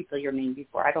given people your name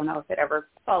before. I don't know if it ever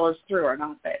follows through or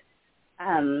not, but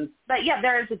yeah,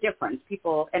 there is a difference.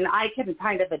 People, and I can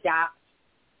kind of adapt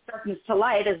darkness to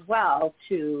light as well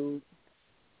to,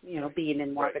 being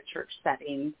in more of a church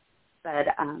setting. But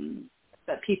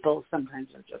people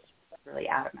sometimes are just really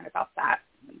adamant about that.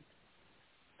 And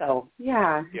so,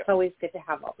 it's always good to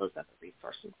have all those other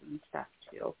resources and stuff,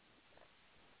 too.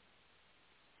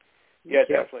 Yeah,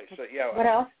 definitely. So, what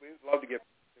else? We'd love to get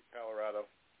to Colorado.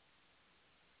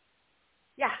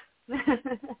 Yeah.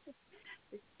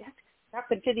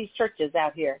 Talking to these churches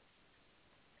out here.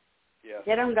 Yeah.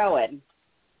 Get them going.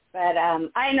 But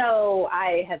I know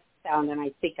I have found, and I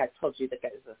think I've told you the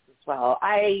guys this as well,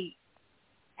 I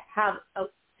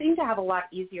seem to have a lot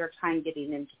easier time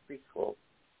getting into preschool.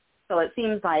 So it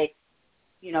seems like,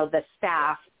 the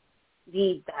staff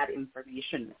need that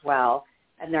information as well,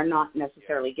 and they're not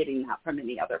necessarily getting that from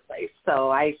any other place.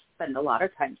 So I spend a lot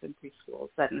of times in preschools,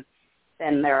 and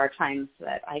then there are times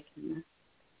that I can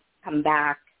come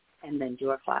back and then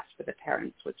do a class for the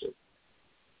parents, which is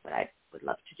what I would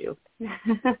love to do.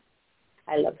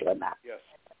 I love doing that. Yes.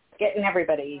 Getting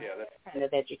everybody kind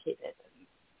of educated.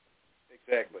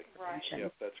 Exactly. Right.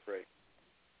 Yep, that's great.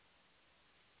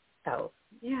 So,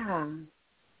 yeah.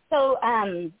 So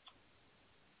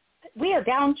we are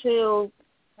down to,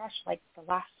 the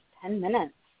last 10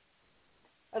 minutes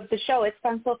of the show. It's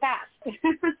gone so fast.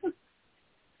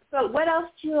 So what else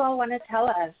do you all want to tell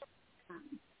us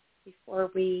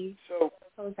before we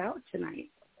close out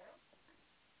tonight?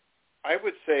 I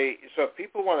would say, so if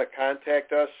people want to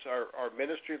contact us, our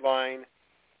ministry line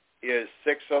is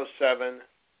 607-359-4366.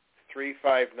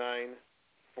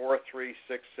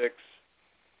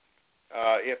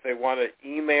 If they want to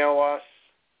email us,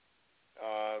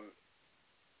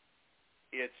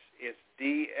 it's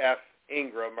D.F.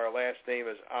 Ingraham. Our last name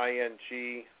is Ingraham.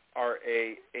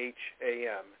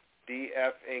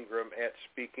 D.F. Ingraham at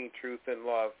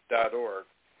speakingtruthinlove.org.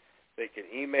 They can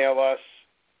email us.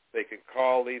 They can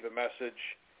call, leave a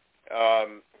message.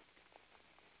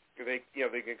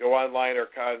 they can go online or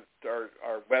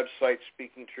our website,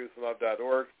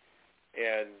 speakingtruthinlove.org,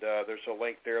 and there's a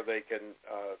link there. They can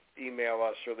email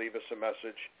us or leave us a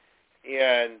message,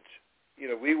 and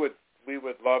we would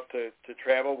love to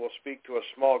travel. We'll speak to a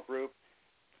small group.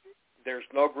 There's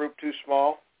no group too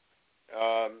small,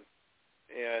 and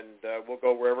we'll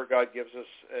go wherever God gives us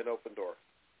an open door.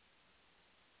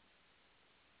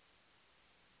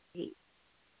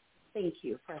 Thank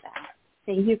you for that.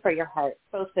 Thank you for your heart,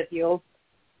 both of you.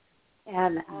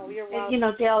 And, you're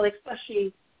welcome. Dale,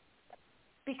 especially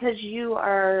because you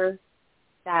are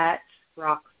that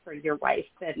rock for your wife.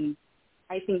 And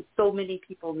I think so many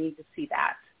people need to see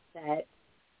that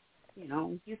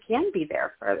you can be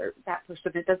there for that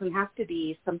person. It doesn't have to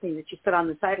be something that you sit on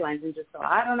the sidelines and just go,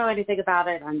 I don't know anything about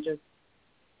it. I'm just,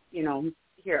 here.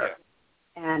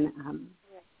 Yeah. And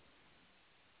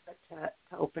but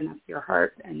to open up your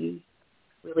heart and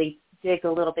really dig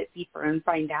a little bit deeper and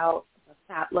find out what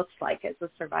that looks like as a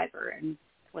survivor and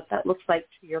what that looks like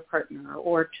to your partner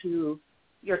or to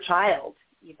your child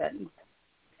even.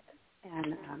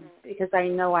 And because I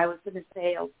know I was going to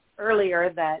say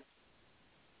earlier that,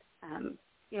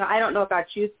 I don't know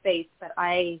about you, Faith, but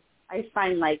I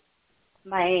find like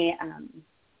my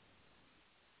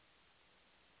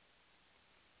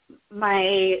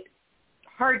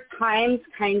hard times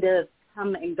kind of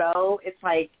come and go. It's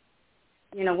like,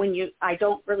 when I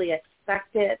don't really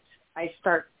expect it, I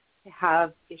start to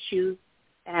have issues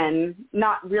and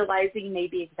not realizing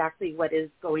maybe exactly what is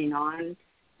going on,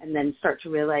 and then start to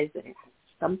realize that it has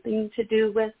something to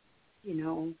do with,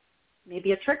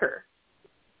 maybe a trigger.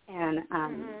 And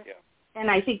and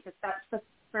I think that's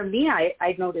for me,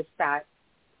 I noticed that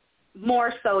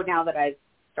more so now that I've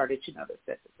started to notice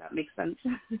it. Does that make sense?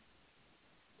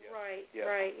 Right, yeah.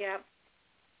 Right, yeah.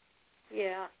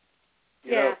 Yeah.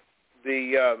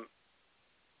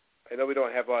 I know we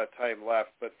don't have a lot of time left,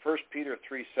 but 1 Peter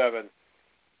 3:7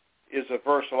 is a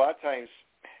verse. A lot of times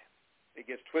it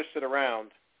gets twisted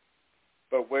around,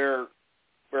 but where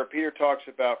Peter talks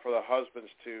about for the husbands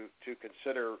to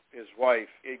consider his wife,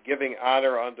 giving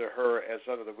honor unto her as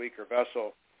unto the weaker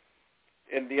vessel,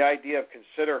 and the idea of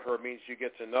consider her means you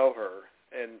get to know her,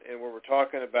 and when we're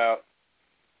talking about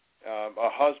a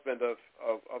husband of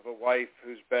a wife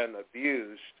who's been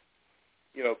abused,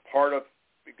 part of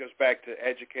it goes back to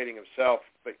educating himself,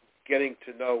 but getting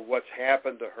to know what's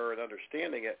happened to her and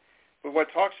understanding it. But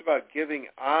what talks about giving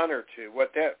honor to,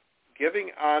 giving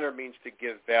honor means to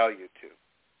give value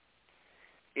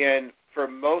to. And for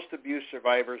most abuse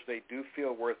survivors, they do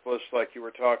feel worthless, like you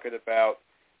were talking about.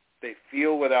 They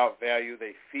feel without value.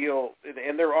 They feel,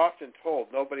 and they're often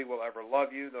told, nobody will ever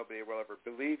love you, nobody will ever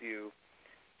believe you.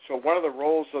 So one of the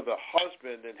roles of the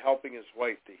husband in helping his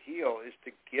wife to heal is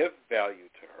to give value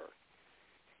to her,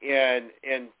 and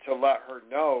to let her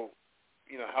know,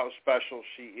 how special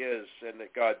she is, and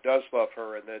that God does love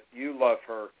her, and that you love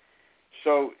her.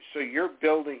 So you're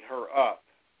building her up,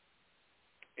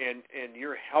 and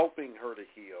you're helping her to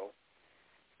heal.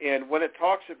 And when it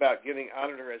talks about giving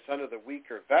honor to her as unto the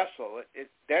weaker vessel,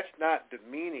 that's not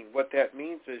demeaning. What that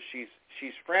means is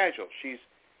she's fragile.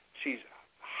 She's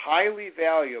highly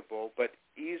valuable, but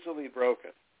easily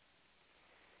broken.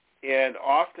 And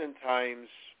oftentimes,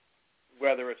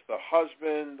 whether it's the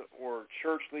husband or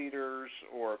church leaders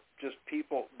or just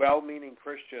people, well-meaning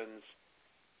Christians,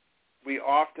 we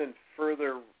often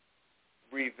further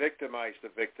re-victimize the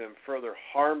victim, further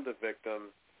harm the victim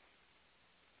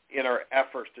in our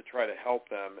efforts to try to help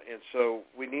them. And so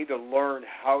we need to learn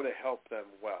how to help them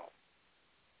well.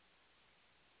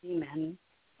 Amen.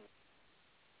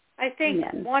 I think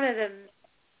Amen. One of the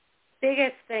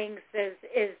biggest things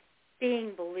is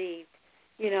being believed.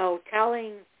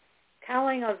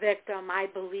 Telling a victim, I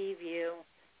believe you,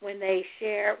 when they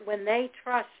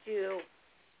trust you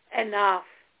enough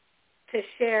to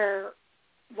share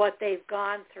what they've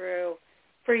gone through,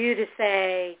 for you to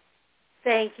say,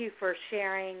 thank you for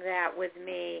sharing that with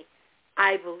me.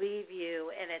 I believe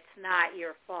you, and it's not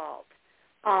your fault.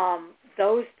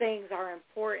 Those things are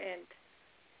important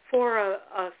for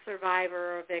a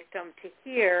survivor or a victim to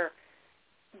hear,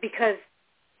 because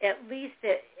at least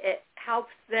it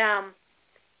helps them,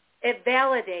 it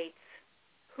validates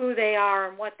who they are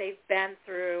and what they've been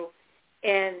through,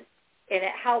 and it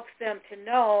helps them to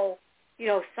know,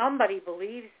 somebody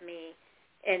believes me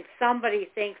and somebody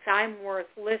thinks I'm worth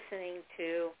listening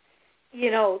to.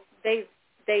 They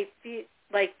feel,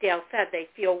 like Dale said, they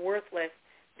feel worthless.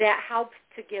 That helps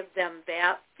to give them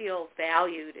feel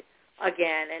valued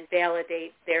again and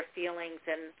validate their feelings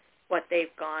and what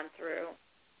they've gone through.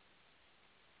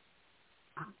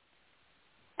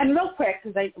 And real quick,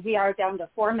 because we are down to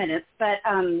 4 minutes, but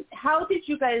how did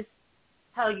you guys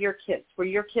tell your kids? Were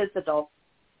your kids adults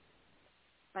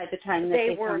by the time that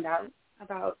they found out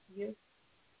about you?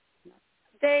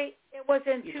 It was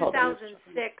in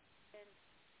 2006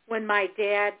 when my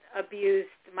dad abused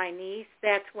my niece.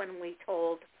 That's when we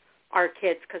told our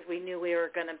kids because we knew we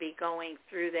were going to be going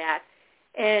through that.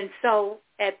 And so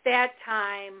at that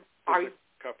time, there were a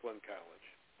couple in college.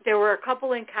 There were a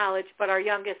couple in college, but our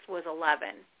youngest was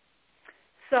 11.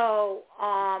 So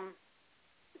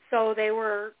they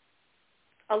were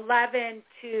 11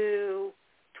 to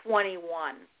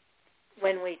 21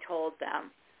 when we told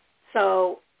them.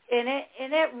 So and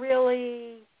it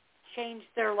really changed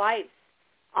their lives.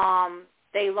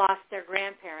 They lost their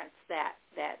grandparents that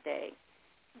day.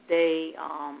 They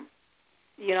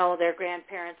their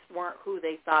grandparents weren't who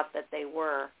they thought that they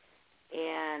were,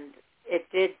 and it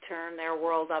did turn their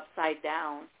world upside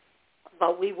down.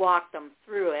 But we walked them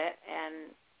through it,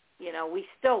 and we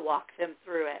still walk them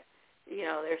through it.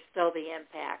 There's still the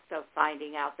impact of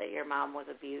finding out that your mom was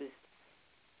abused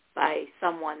by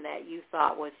someone that you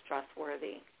thought was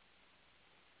trustworthy.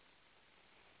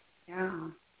 Yeah.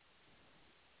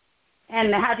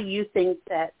 And how do you think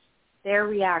that their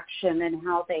reaction and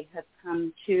how they have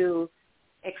come to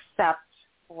accept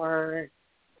or,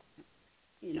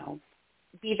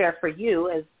 be there for you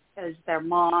as their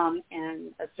mom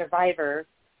and a survivor,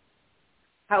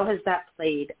 how has that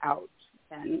played out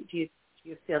then? Do you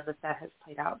feel that has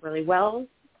played out really well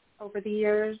over the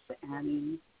years?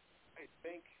 And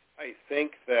I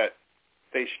think that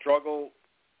they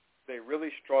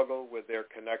really struggle with their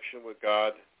connection with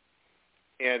God.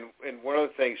 And one of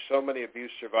the things, so many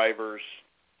abuse survivors,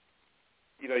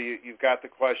 you've got the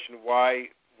question, why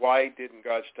didn't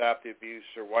God stop the abuse,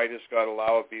 or why does God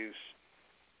allow abuse?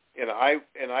 And I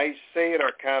say at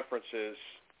our conferences,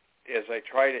 as I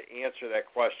try to answer that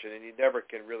question, and you never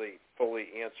can really fully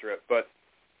answer it, but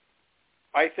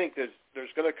I think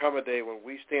there's going to come a day when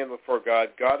we stand before God.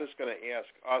 God is going to ask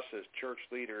us as church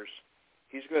leaders,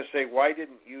 he's going to say, why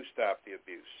didn't you stop the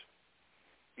abuse?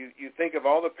 You think of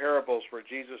all the parables where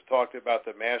Jesus talked about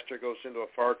the master goes into a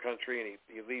far country and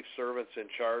he leaves servants in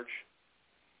charge.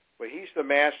 Well, he's the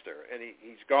master, and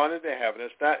he's gone into heaven.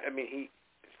 It's not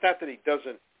that he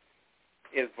doesn't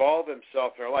involve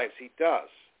himself in our lives. He does.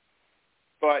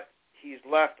 But he's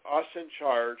left us in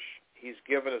charge. He's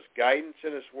given us guidance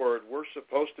in his word. We're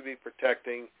supposed to be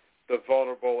protecting the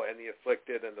vulnerable and the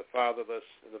afflicted and the fatherless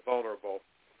and the vulnerable.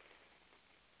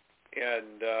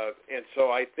 And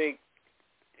so I think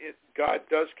God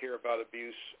does care about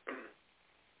abuse,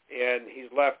 and he's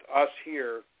left us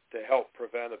here to help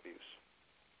prevent abuse.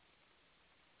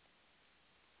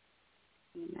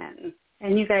 Amen.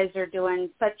 And you guys are doing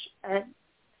such an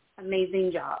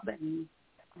amazing job, and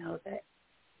know that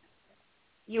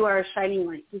you are a shining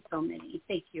light to so many.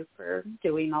 Thank you for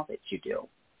doing all that you do.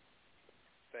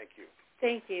 Thank you.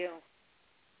 Thank you.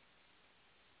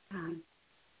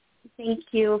 Thank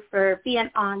you for being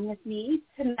on with me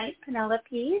tonight,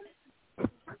 Penelope.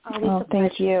 Oh,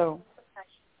 thank you.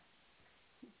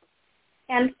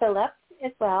 And Philip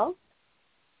as well.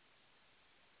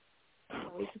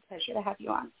 Always a pleasure to have you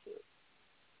on, too.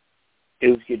 It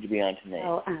was good to be on tonight.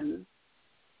 So,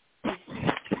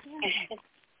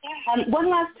 one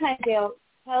last time, Dale,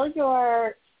 tell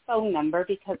your phone number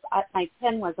because my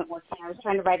pen wasn't working. I was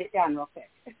trying to write it down real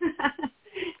quick.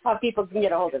 How people can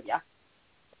get a hold of you.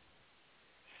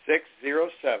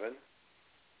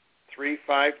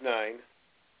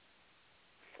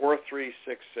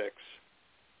 607-359-4366.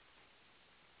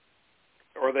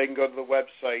 Or they can go to the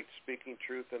website,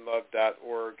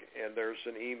 speakingtruthinlove.org, and there's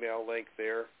an email link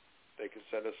there. They can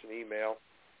send us an email.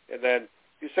 And then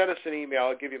if you send us an email,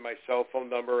 I'll give you my cell phone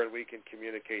number, and we can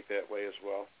communicate that way as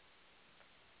well.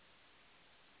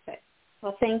 Okay.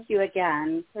 Well, thank you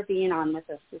again for being on with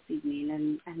us this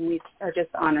evening, and we are just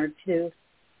honored to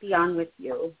be on with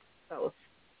you both.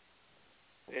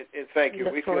 And thank you.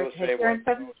 We feel the same way.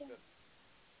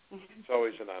 It's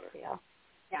always an honor.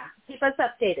 Yeah. Keep us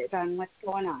updated on what's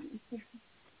going on.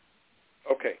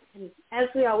 Okay. And as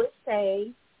we always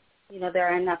say, there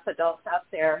are enough adults out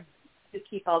there to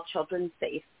keep all children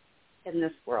safe in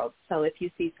this world. So if you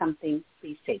see something,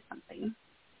 please say something.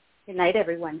 Good night,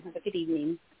 everyone. Have a good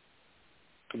evening.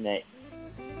 Good night.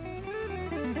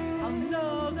 I'll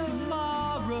know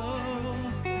tomorrow,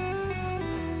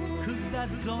 'cause that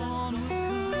dawn will